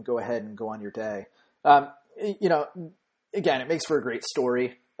go ahead and go on your day. Again, it makes for a great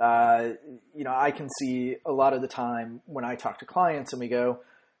story. I can see a lot of the time when I talk to clients and we go,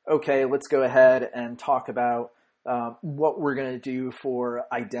 okay, let's go ahead and talk about what we're going to do for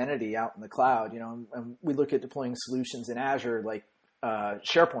identity out in the cloud. And we look at deploying solutions in Azure like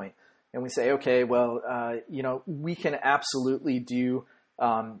SharePoint, and we say, okay, well, we can absolutely do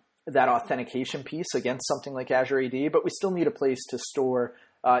that authentication piece against something like Azure AD, but we still need a place to store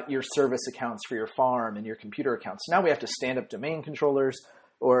your service accounts for your farm and your computer accounts. So now we have to stand up domain controllers.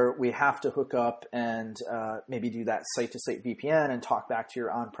 or we have to hook up and maybe do that site-to-site VPN and talk back to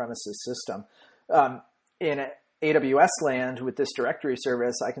your on-premises system. In AWS land with this directory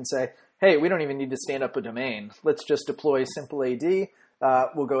service, I can say, hey, we don't even need to stand up a domain. Let's just deploy simple AD.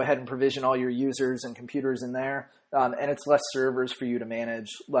 We'll go ahead and provision all your users and computers in there. And it's less servers for you to manage,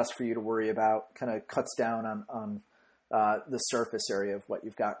 less for you to worry about, kind of cuts down on the surface area of what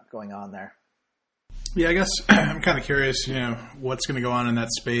you've got going on there. Yeah, I guess I'm kind of curious, what's going to go on in that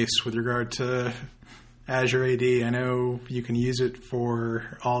space with regard to Azure AD. I know you can use it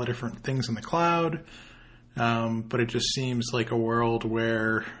for all the different things in the cloud, but it just seems like a world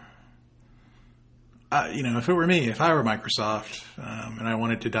where, if it were me, if I were Microsoft and I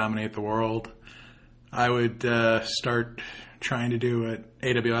wanted to dominate the world, I would start trying to do what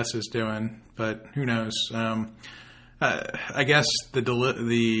AWS is doing, but who knows? I guess the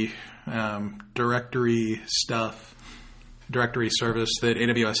directory service that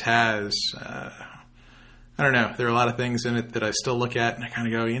AWS has, I don't know. There are a lot of things in it that I still look at and I kind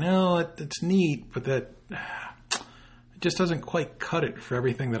of go, it's neat, but that it just doesn't quite cut it for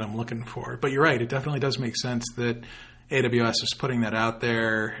everything that I'm looking for. But you're right. It definitely does make sense that AWS is putting that out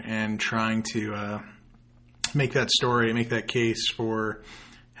there and trying to make that story, make that case for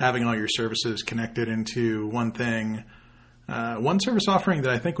having all your services connected into one thing. One service offering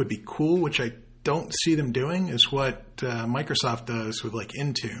that I think would be cool, which I don't see them doing, is what Microsoft does with like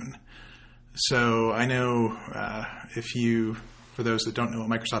Intune. So I know for those that don't know what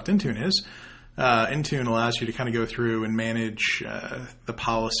Microsoft Intune is, Intune allows you to kind of go through and manage the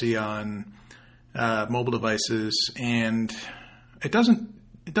policy on mobile devices, and it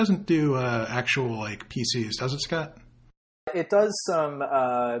doesn't do actual like PCs, does it, Scott? It does some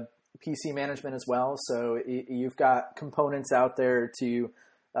PC management as well. So you've got components out there to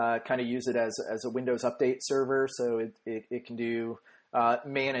kind of use it as a Windows update server. So it can do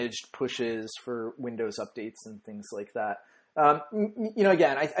managed pushes for Windows updates and things like that.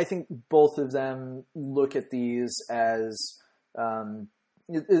 Again, I think both of them look at these as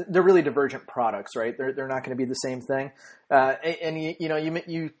they're really divergent products, right? They're not going to be the same thing.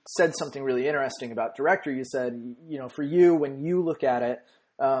 You said something really interesting about directory. You said, for you, when you look at it,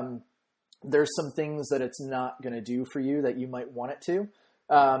 there's some things that it's not going to do for you that you might want it to.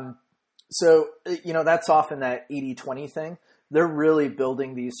 That's often that 80-20 thing. They're really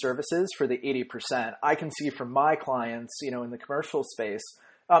building these services for the 80%. I can see from my clients, in the commercial space,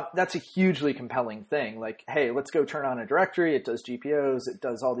 that's a hugely compelling thing. Like, hey, let's go turn on a directory. It does GPOs. It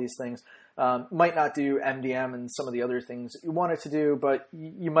does all these things. Might not do MDM and some of the other things that you want it to do, but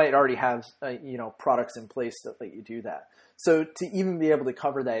you might already have, products in place that let you do that. So to even be able to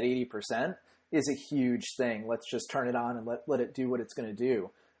cover that 80% is a huge thing. Let's just turn it on and let it do what it's going to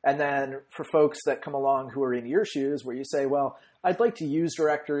do. And then for folks that come along who are in your shoes where you say, well, I'd like to use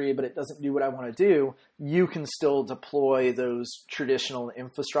directory, but it doesn't do what I want to do, you can still deploy those traditional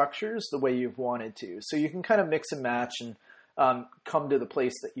infrastructures the way you've wanted to. So you can kind of mix and match and come to the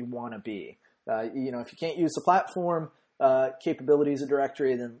place that you want to be. If you can't use the platform capabilities of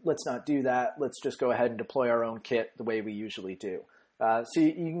directory, then let's not do that. Let's just go ahead and deploy our own kit the way we usually do. So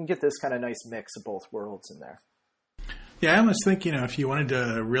you can get this kind of nice mix of both worlds in there. Yeah, I almost think, if you wanted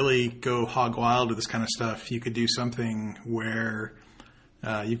to really go hog wild with this kind of stuff, you could do something where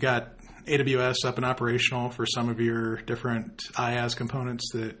you've got AWS up and operational for some of your different IaaS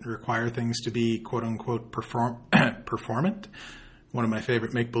components that require things to be quote-unquote performant, one of my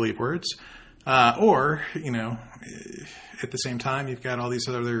favorite make-believe words. Or, at the same time, you've got all these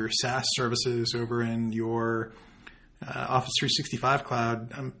other SaaS services over in your Office 365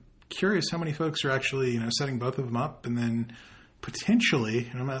 cloud. I'm curious how many folks are actually, setting both of them up and then potentially,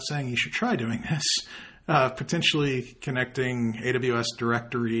 and I'm not saying you should try doing this, potentially connecting AWS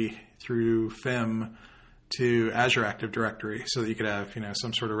directory through FIM to Azure Active Directory so that you could have,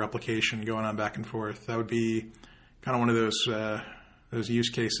 some sort of replication going on back and forth. That would be kind of one of those use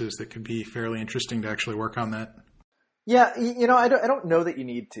cases that could be fairly interesting to actually work on that. Yeah, I don't know that you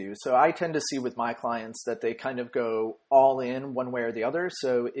need to. So I tend to see with my clients that they kind of go all in one way or the other.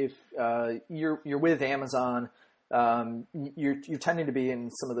 So if you're with Amazon, you're tending to be in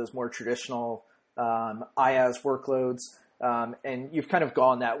some of those more traditional IaaS workloads, and you've kind of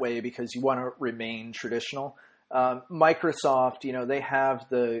gone that way because you want to remain traditional. Microsoft, they have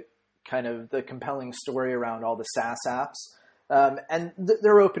the kind of the compelling story around all the SaaS apps, and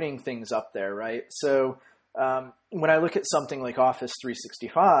they're opening things up there, right? So when I look at something like Office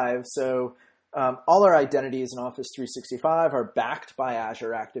 365, all our identities in Office 365 are backed by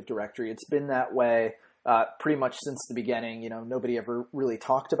Azure Active Directory. It's been that way pretty much since the beginning. Nobody ever really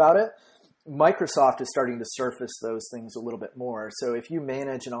talked about it. Microsoft is starting to surface those things a little bit more. So if you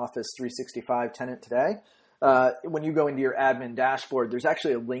manage an Office 365 tenant today, when you go into your admin dashboard, there's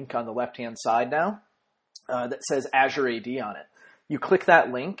actually a link on the left-hand side now that says Azure AD on it. You click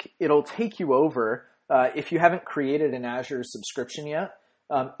that link, it'll take you over. If you haven't created an Azure subscription yet,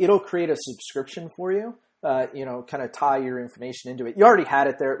 it'll create a subscription for you, kind of tie your information into it. You already had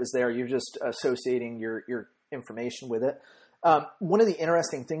it there. It was there. You're just associating your information with it. One of the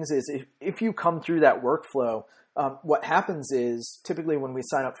interesting things is if you come through that workflow, what happens is typically when we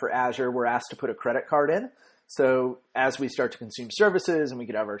sign up for Azure, we're asked to put a credit card in. So as we start to consume services and we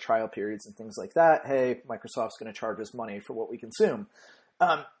could have our trial periods and things like that, hey, Microsoft's going to charge us money for what we consume.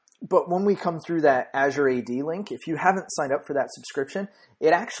 But when we come through that Azure AD link, if you haven't signed up for that subscription,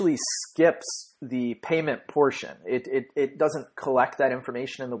 it actually skips the payment portion. It doesn't collect that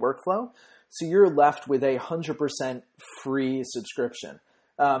information in the workflow. So you're left with 100% free subscription.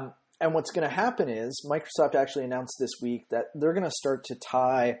 And what's going to happen is Microsoft actually announced this week that they're going to start to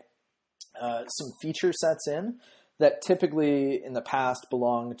tie some feature sets in that typically in the past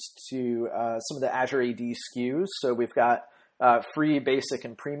belonged to some of the Azure AD SKUs. So we've got free, basic,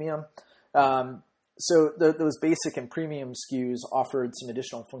 and premium. So those basic and premium SKUs offered some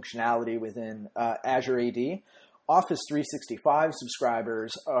additional functionality within Azure AD. Office 365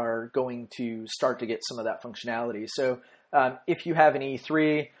 subscribers are going to start to get some of that functionality. So if you have an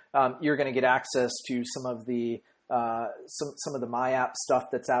E3, you're going to get access to some of the My App stuff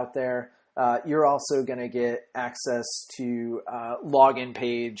that's out there. You're also going to get access to login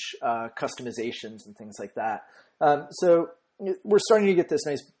page customizations and things like that. So we're starting to get this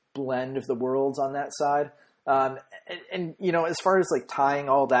nice blend of the worlds on that side. And as far as like tying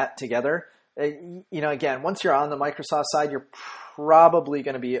all that together, again, once you're on the Microsoft side, you're probably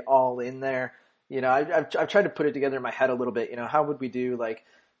going to be all in there. I've tried to put it together in my head a little bit. How would we do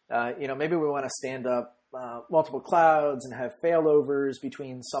maybe we want to stand up multiple clouds and have failovers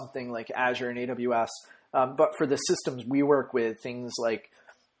between something like Azure and AWS. But for the systems we work with, things like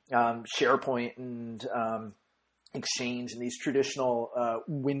SharePoint and Exchange and these traditional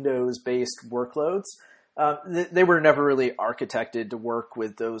Windows-based workloads, they were never really architected to work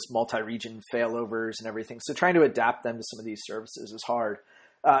with those multi-region failovers and everything. So trying to adapt them to some of these services is hard.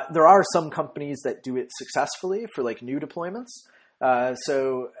 There are some companies that do it successfully for like new deployments.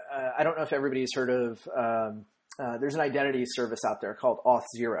 So I don't know if everybody's heard of, there's an identity service out there called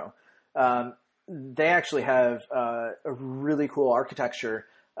Auth0. They actually have a really cool architecture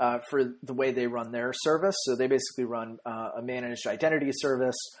for the way they run their service. So they basically run a managed identity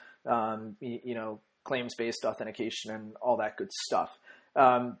service, claims-based authentication and all that good stuff.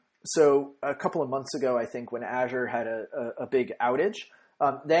 So a couple of months ago, I think when Azure had a big outage,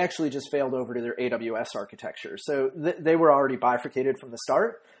 they actually just failed over to their AWS architecture. So they were already bifurcated from the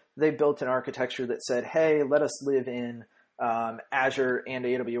start. They built an architecture that said, hey, let us live in Azure and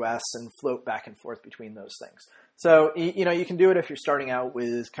AWS and float back and forth between those things. So, you can do it if you're starting out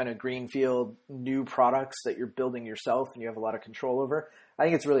with kind of greenfield new products that you're building yourself and you have a lot of control over. I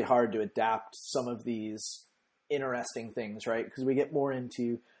think it's really hard to adapt some of these interesting things, right? Because we get more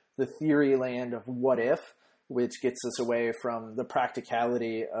into the theory land of what if, which gets us away from the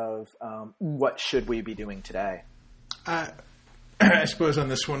practicality of what should we be doing today. I suppose on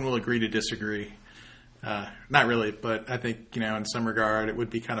this one we'll agree to disagree. Not really, but I think, in some regard it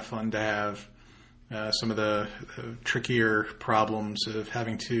would be kind of fun to have some of the trickier problems of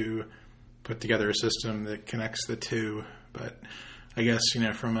having to put together a system that connects the two. But I guess,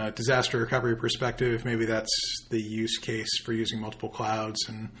 from a disaster recovery perspective, maybe that's the use case for using multiple clouds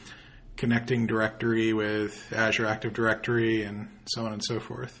and connecting directory with Azure Active Directory and so on and so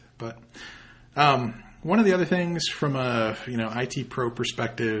forth. But one of the other things from a IT pro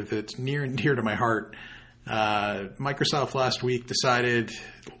perspective that's near and dear to my heart, Microsoft last week decided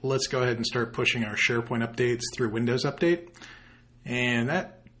let's go ahead and start pushing our SharePoint updates through Windows Update, and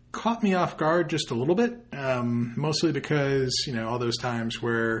that caught me off guard just a little bit, mostly because all those times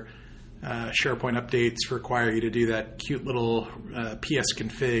where SharePoint updates require you to do that cute little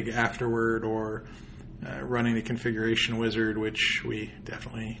psconfig afterward, or running the configuration wizard, which we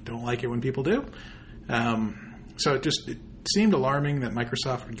definitely don't like it when people do. So it seemed alarming that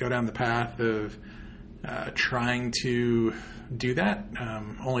Microsoft would go down the path of trying to do that,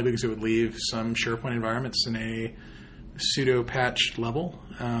 only because it would leave some SharePoint environments in a pseudo-patched level.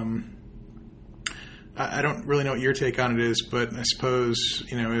 I don't really know what your take on it is, but I suppose,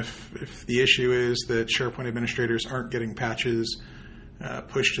 if the issue is that SharePoint administrators aren't getting patches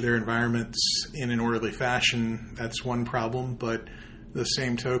pushed to their environments in an orderly fashion, that's one problem. But the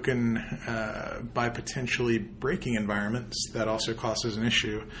same token, by potentially breaking environments, that also causes an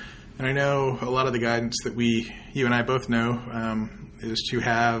issue. And I know a lot of the guidance that you and I both know, is to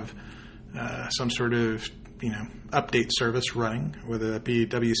have some sort of, update service running, whether that be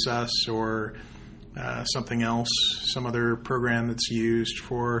WSUS or something else, some other program that's used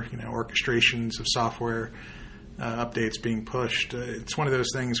for, orchestrations of software, updates being pushed. It's one of those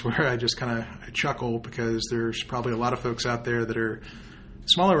things where I just kind of chuckle, because there's probably a lot of folks out there that are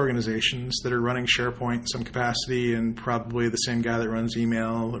smaller organizations that are running SharePoint in some capacity, and probably the same guy that runs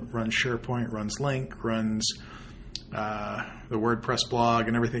email, runs SharePoint, runs Lync, runs the WordPress blog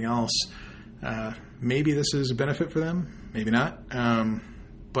and everything else. Maybe this is a benefit for them, maybe not.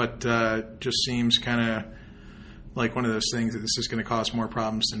 But just seems kind of like one of those things that this is going to cause more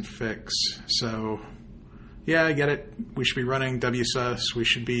problems than fix. So, yeah, I get it. We should be running WSUS. We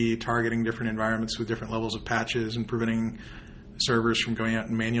should be targeting different environments with different levels of patches and preventing servers from going out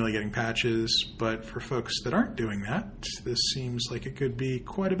and manually getting patches. But for folks that aren't doing that, this seems like it could be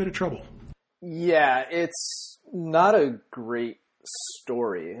quite a bit of trouble. Yeah, it's not a great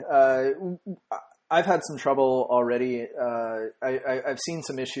story. I've had some trouble already. I've seen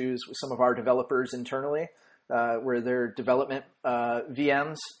some issues with some of our developers internally, where their development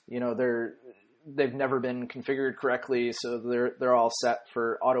VMs, they've never been configured correctly, so they're all set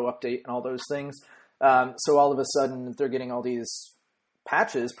for auto update and all those things. So all of a sudden, they're getting all these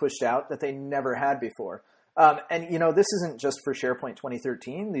patches pushed out that they never had before. And this isn't just for SharePoint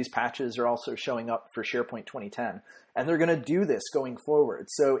 2013. These patches are also showing up for SharePoint 2010, and they're going to do this going forward.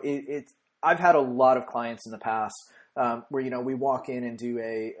 So I've had a lot of clients in the past where, we walk in and do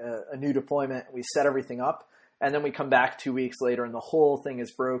a new deployment, we set everything up, and then we come back 2 weeks later and the whole thing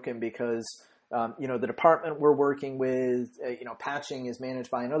is broken because, the department we're working with, patching is managed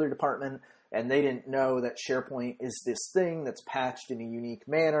by another department, and they didn't know that SharePoint is this thing that's patched in a unique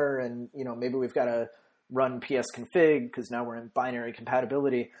manner. And, maybe we've got to run psconfig because now we're in binary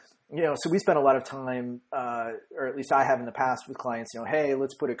compatibility. So we spend a lot of time, or at least I have in the past with clients, hey,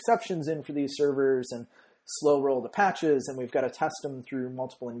 let's put exceptions in for these servers and slow roll the patches. And we've got to test them through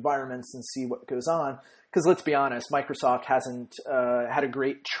multiple environments and see what goes on. Because let's be honest, Microsoft hasn't had a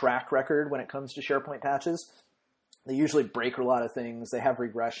great track record when it comes to SharePoint patches. They usually break a lot of things. They have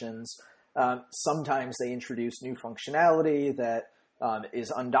regressions. Sometimes they introduce new functionality that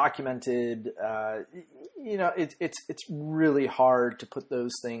is undocumented. It's really hard to put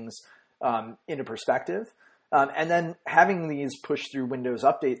those things into perspective. And then having these push through Windows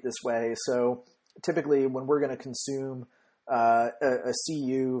Update this way. So typically when we're going to consume a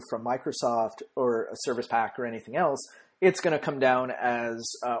CU from Microsoft or a service pack or anything else, it's going to come down as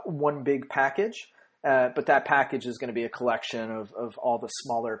one big package. But that package is going to be a collection of all the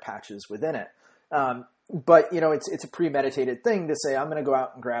smaller patches within it. But, it's a premeditated thing to say, I'm going to go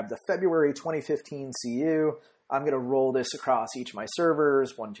out and grab the February 2015 CU. I'm going to roll this across each of my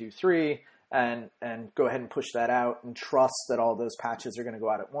servers, 1, 2, 3, and go ahead and push that out and trust that all those patches are going to go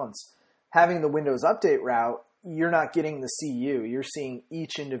out at once. Having the Windows Update route, you're not getting the CU. You're seeing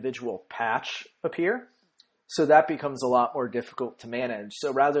each individual patch appear. So that becomes a lot more difficult to manage.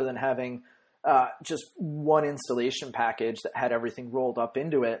 So rather than having just one installation package that had everything rolled up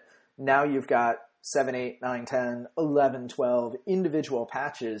into it, now you've got 7, 8, 9, 10, 11, 12 individual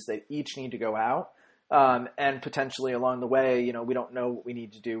patches that each need to go out. And potentially along the way, we don't know what we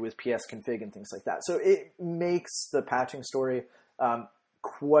need to do with psconfig and things like that. So it makes the patching story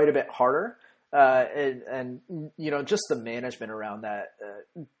quite a bit harder. And just the management around that,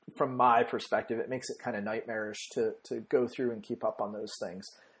 from my perspective, it makes it kind of nightmarish to go through and keep up on those things.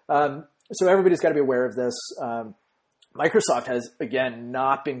 So everybody's got to be aware of this. Microsoft has, again,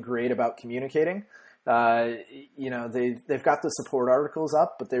 not been great about communicating. They've got the support articles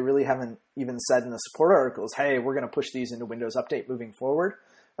up, but they really haven't even said in the support articles, hey, we're going to push these into Windows Update moving forward.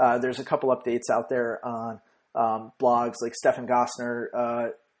 There's a couple updates out there on blogs, like Stefan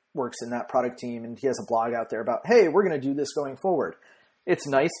Gossner works in that product team, and he has a blog out there about, hey, we're going to do this going forward. It's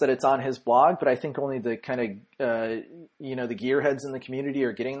nice that it's on his blog, but I think only the kind of, the gearheads in the community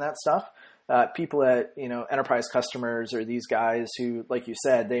are getting that stuff. People at, enterprise customers or these guys who, like you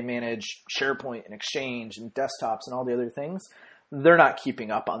said, they manage SharePoint and Exchange and desktops and all the other things. They're not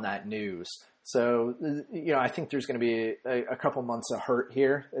keeping up on that news. So, I think there's going to be a couple months of hurt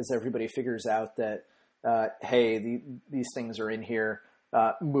here as everybody figures out that, hey, these things are in here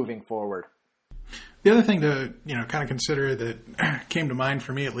moving forward. The other thing to, kind of consider that came to mind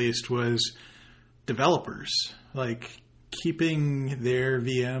for me at least was developers, like keeping their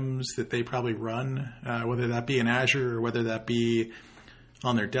VMs that they probably run, whether that be in Azure or whether that be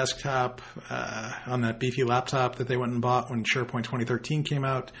on their desktop, on that beefy laptop that they went and bought when SharePoint 2013 came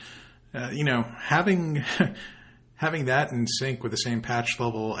out. Having having that in sync with the same patch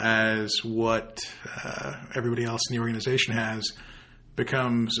level as what everybody else in the organization has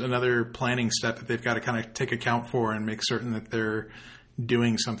becomes another planning step that they've got to kind of take account for and make certain that they're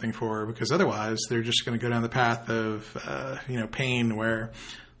doing something for, because otherwise they're just going to go down the path of pain, where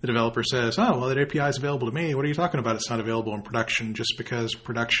the developer says, oh, well, that API is available to me. What are you talking about? It's not available in production, just because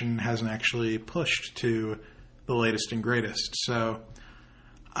production hasn't actually pushed to the latest and greatest. So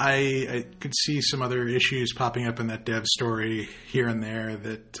I could see some other issues popping up in that dev story here and there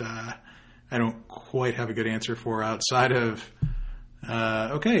that I don't quite have a good answer for, outside of,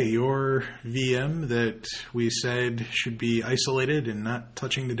 okay, your VM that we said should be isolated and not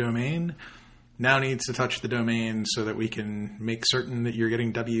touching the domain now needs to touch the domain so that we can make certain that you're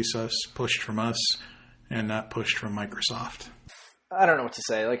getting WSUS pushed from us and not pushed from Microsoft. I don't know what to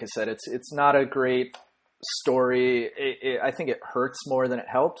say. Like I said, it's not a great story. I think it hurts more than it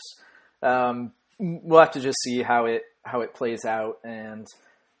helps. We'll have to just see how it plays out and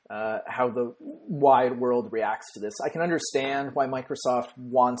how the wide world reacts to this. I can understand why Microsoft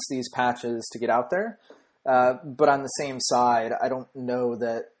wants these patches to get out there, but on the same side, I don't know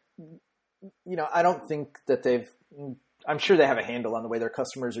that. I don't think that I'm sure they have a handle on the way their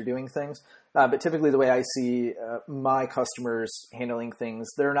customers are doing things. But typically the way I see my customers handling things,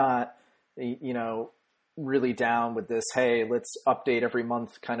 they're not, really down with this, hey, let's update every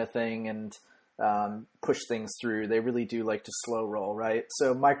month kind of thing and push things through. They really do like to slow roll, right?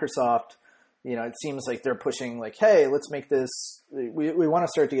 So Microsoft, it seems like they're pushing like, hey, let's make this, we want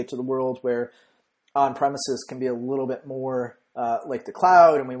to start to get to the world where on-premises can be a little bit more like the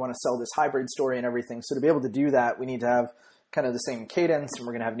cloud, and we want to sell this hybrid story and everything. So to be able to do that, we need to have kind of the same cadence, and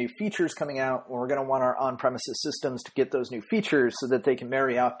we're going to have new features coming out, and we're going to want our on-premises systems to get those new features so that they can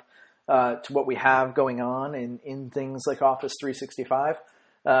marry up to what we have going on in things like Office 365.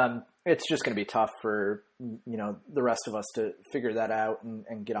 It's just going to be tough for, the rest of us to figure that out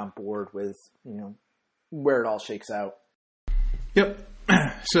and get on board with, where it all shakes out. Yep.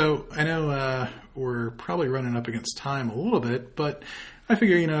 So I know we're probably running up against time a little bit, but I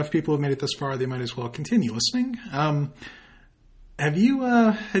figure, if people have made it this far, they might as well continue listening. Have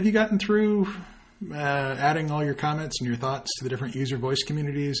you gotten through adding all your comments and your thoughts to the different user voice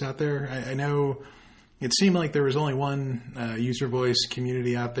communities out there? I know it seemed like there was only one user voice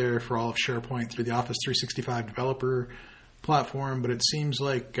community out there for all of SharePoint through the Office 365 developer platform, but it seems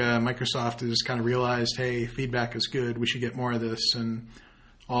like Microsoft has kind of realized, hey, feedback is good, we should get more of this, and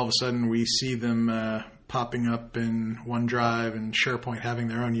all of a sudden we see them popping up in OneDrive and SharePoint having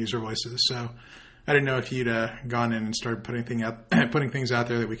their own user voices. So I didn't know if you'd gone in and started putting things out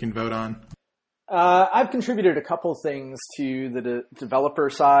there that we can vote on. I've contributed a couple things to the developer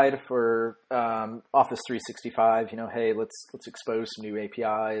side for Office 365. Hey, let's expose some new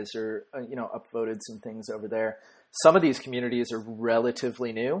APIs, or upvoted some things over there. Some of these communities are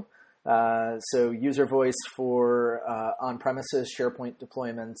relatively new. So user voice for on-premises SharePoint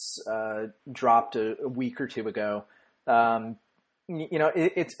deployments dropped a week or two ago.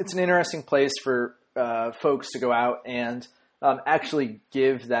 It's an interesting place for folks to go out and actually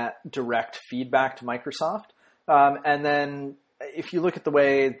give that direct feedback to Microsoft. And then if you look at the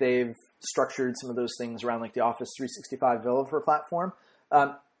way they've structured some of those things around like the Office 365 developer platform,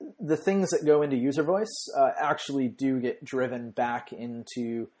 the things that go into user voice actually do get driven back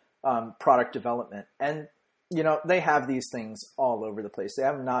into product development. And, they have these things all over the place. They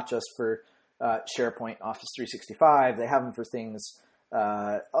have them not just for SharePoint, Office 365. They have them for things,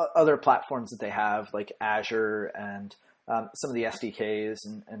 other platforms that they have, like Azure and some of the SDKs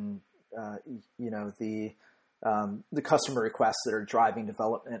and the customer requests that are driving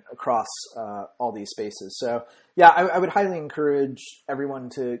development across all these spaces. So yeah, I would highly encourage everyone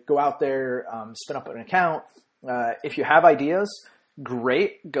to go out there, spin up an account. If you have ideas,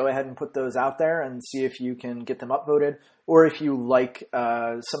 great. Go ahead and put those out there and see if you can get them upvoted. Or if you like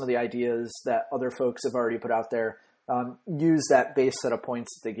some of the ideas that other folks have already put out there, use that base set of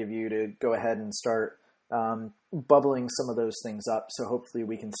points that they give you to go ahead and start bubbling some of those things up. So hopefully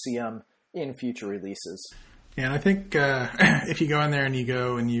we can see them in future releases. Yeah, and I think if you go in there and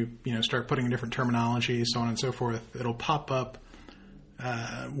you start putting different terminology, so on and so forth, it'll pop up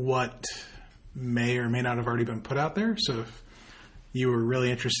what may or may not have already been put out there. So if you were really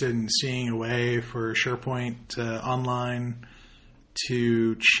interested in seeing a way for SharePoint Online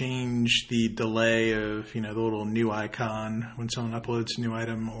to change the delay of, the little new icon when someone uploads a new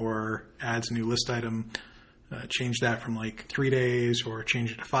item or adds a new list item, change that from like 3 days or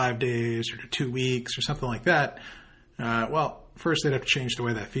change it to 5 days or to 2 weeks or something like that. Well, first they'd have to change the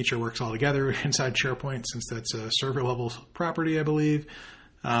way that feature works altogether inside SharePoint, since that's a server level property, I believe.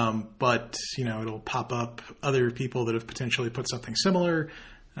 But, it'll pop up other people that have potentially put something similar,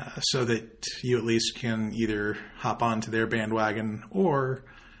 so that you at least can either hop onto their bandwagon or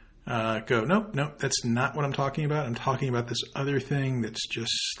go, nope, that's not what I'm talking about. I'm talking about this other thing that's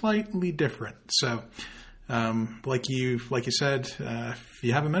just slightly different. So, like you said, if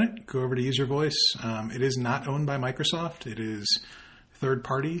you have a minute, go over to Use Your Voice. It is not owned by Microsoft. It is third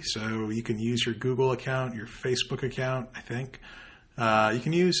party, so you can use your Google account, your Facebook account, I think. You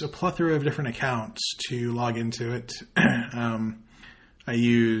can use a plethora of different accounts to log into it. I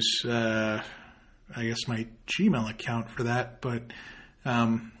use, I guess, my Gmail account for that, but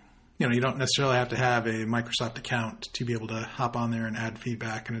you don't necessarily have to have a Microsoft account to be able to hop on there and add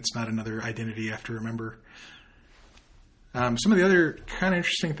feedback, and it's not another identity you have to remember. Some of the other kind of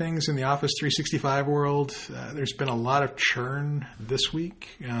interesting things in the Office 365 world, there's been a lot of churn this week.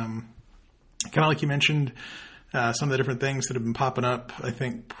 Kind of like you mentioned, some of the different things that have been popping up. I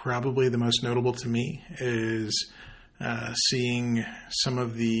think probably the most notable to me is seeing some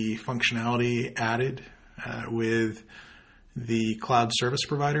of the functionality added with the cloud service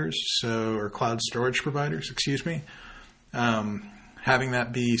providers, or cloud storage providers, having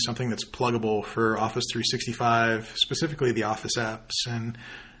that be something that's pluggable for Office 365, specifically the Office apps. And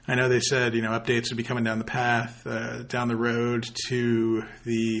I know they said, updates would be coming down the path, down the road to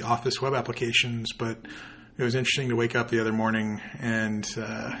the Office web applications, but it was interesting to wake up the other morning and,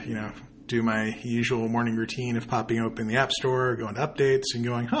 do my usual morning routine of popping open the App Store, going to updates and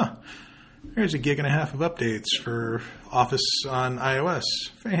going, there's 1.5 gigs of updates for Office on iOS.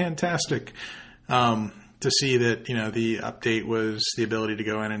 Fantastic. To see that, the update was the ability to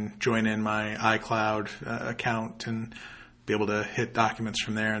go in and join in my iCloud account and be able to hit documents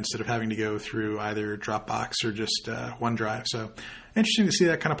from there instead of having to go through either Dropbox or just OneDrive. So interesting to see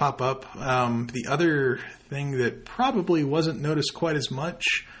that kind of pop up. The other thing that probably wasn't noticed quite as much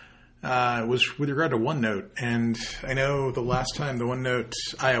was with regard to OneNote. And I know the last time the OneNote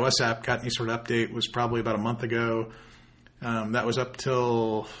iOS app got any sort of update was probably about a month ago. That was up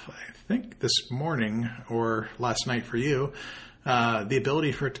till, I think, this morning or last night for you. The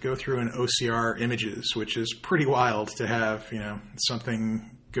ability for it to go through an OCR images, which is pretty wild to have,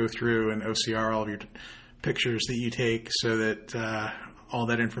 something go through and OCR all of your pictures that you take so that all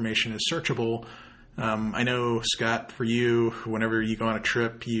that information is searchable. I know, Scott, for you, whenever you go on a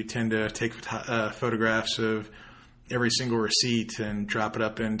trip, you tend to take photographs of every single receipt and drop it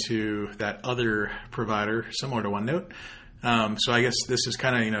up into that other provider, similar to OneNote. So I guess this is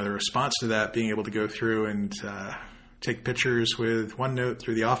kind of, the response to that, being able to go through and take pictures with OneNote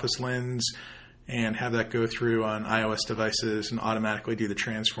through the Office lens and have that go through on iOS devices and automatically do the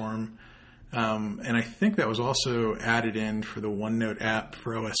transform. And I think that was also added in for the OneNote app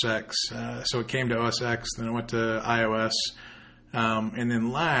for OS X. So it came to OS X, then it went to iOS. And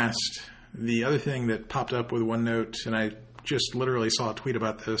then last, the other thing that popped up with OneNote, and I just literally saw a tweet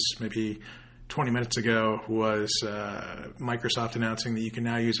about this maybe 20 minutes ago, was Microsoft announcing that you can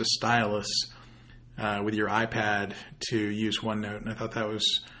now use a stylus with your iPad to use OneNote. And I thought that was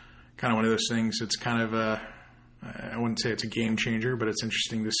kind of one of those things that's kind of I wouldn't say it's a game changer, but it's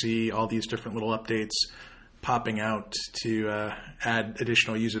interesting to see all these different little updates popping out to add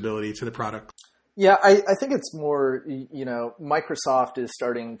additional usability to the product. Yeah, I think it's more, Microsoft is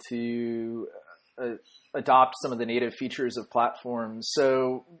starting to adopt some of the native features of platforms.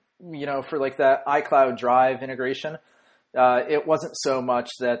 So, for like that iCloud Drive integration, it wasn't so much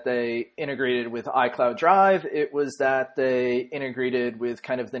that they integrated with iCloud Drive, it was that they integrated with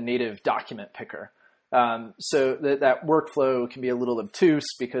kind of the native document picker. So that workflow can be a little obtuse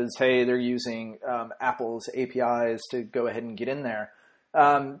because, hey, they're using Apple's APIs to go ahead and get in there.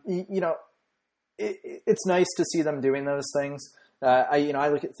 It's nice to see them doing those things. I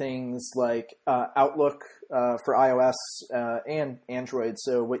look at things like Outlook for iOS and Android.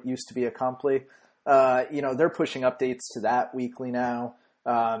 So what used to be Acompli, they're pushing updates to that weekly now.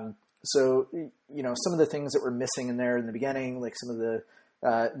 So some of the things that were missing in there in the beginning, like some of the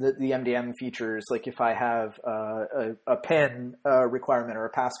MDM features, like if I have a PIN requirement or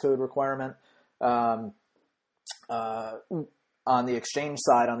a passcode requirement on the Exchange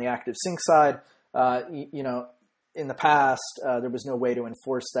side, on the ActiveSync side, in the past, there was no way to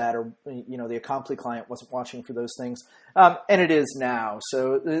enforce that, or the Acompli client wasn't watching for those things, and it is now.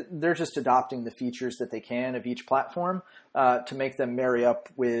 So they're just adopting the features that they can of each platform to make them marry up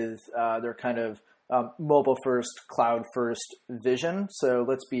with their kind of mobile first, cloud first vision. So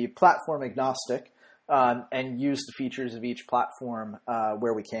let's be platform agnostic and use the features of each platform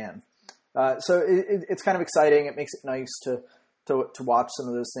where we can. So it's kind of exciting. It makes it nice to watch some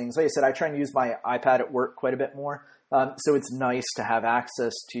of those things. Like I said, I try and use my iPad at work quite a bit more. So it's nice to have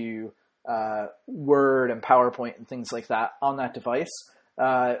access to Word and PowerPoint and things like that on that device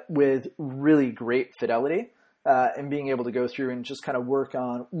with really great fidelity, and being able to go through and just kind of work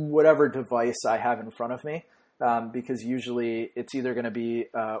on whatever device I have in front of me, because usually it's either going to be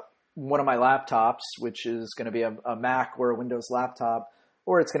one of my laptops, which is going to be a Mac or a Windows laptop,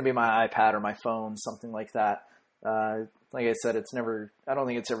 or it's going to be my iPad or my phone, something like that. Like I said, I don't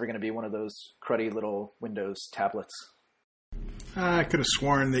think it's ever going to be one of those cruddy little Windows tablets. I could have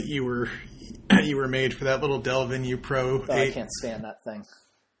sworn that you were made for that little Dell Venue Pro 8. I can't stand that thing.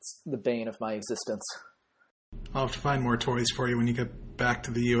 It's the bane of my existence. I'll have to find more toys for you when you get back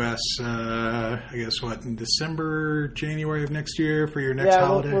to the U.S. I guess, in December, January of next year for your next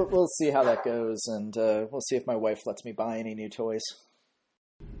holiday? We'll see how that goes, and we'll see if my wife lets me buy any new toys.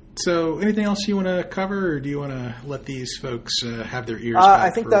 So, anything else you want to cover, or do you want to let these folks have their ears I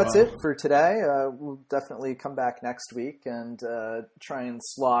think for that's a while? it for today. We'll definitely come back next week and try and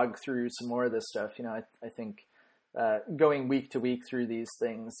slog through some more of this stuff. I think going week to week through these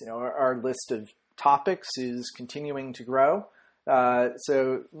things, our list of topics is continuing to grow.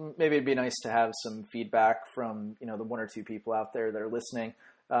 So maybe it'd be nice to have some feedback from, the one or two people out there that are listening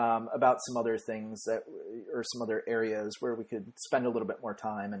about some other things or some other areas where we could spend a little bit more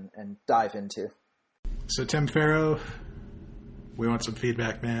time and dive into. So Tim Farrow, we want some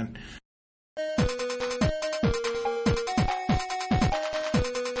feedback, man.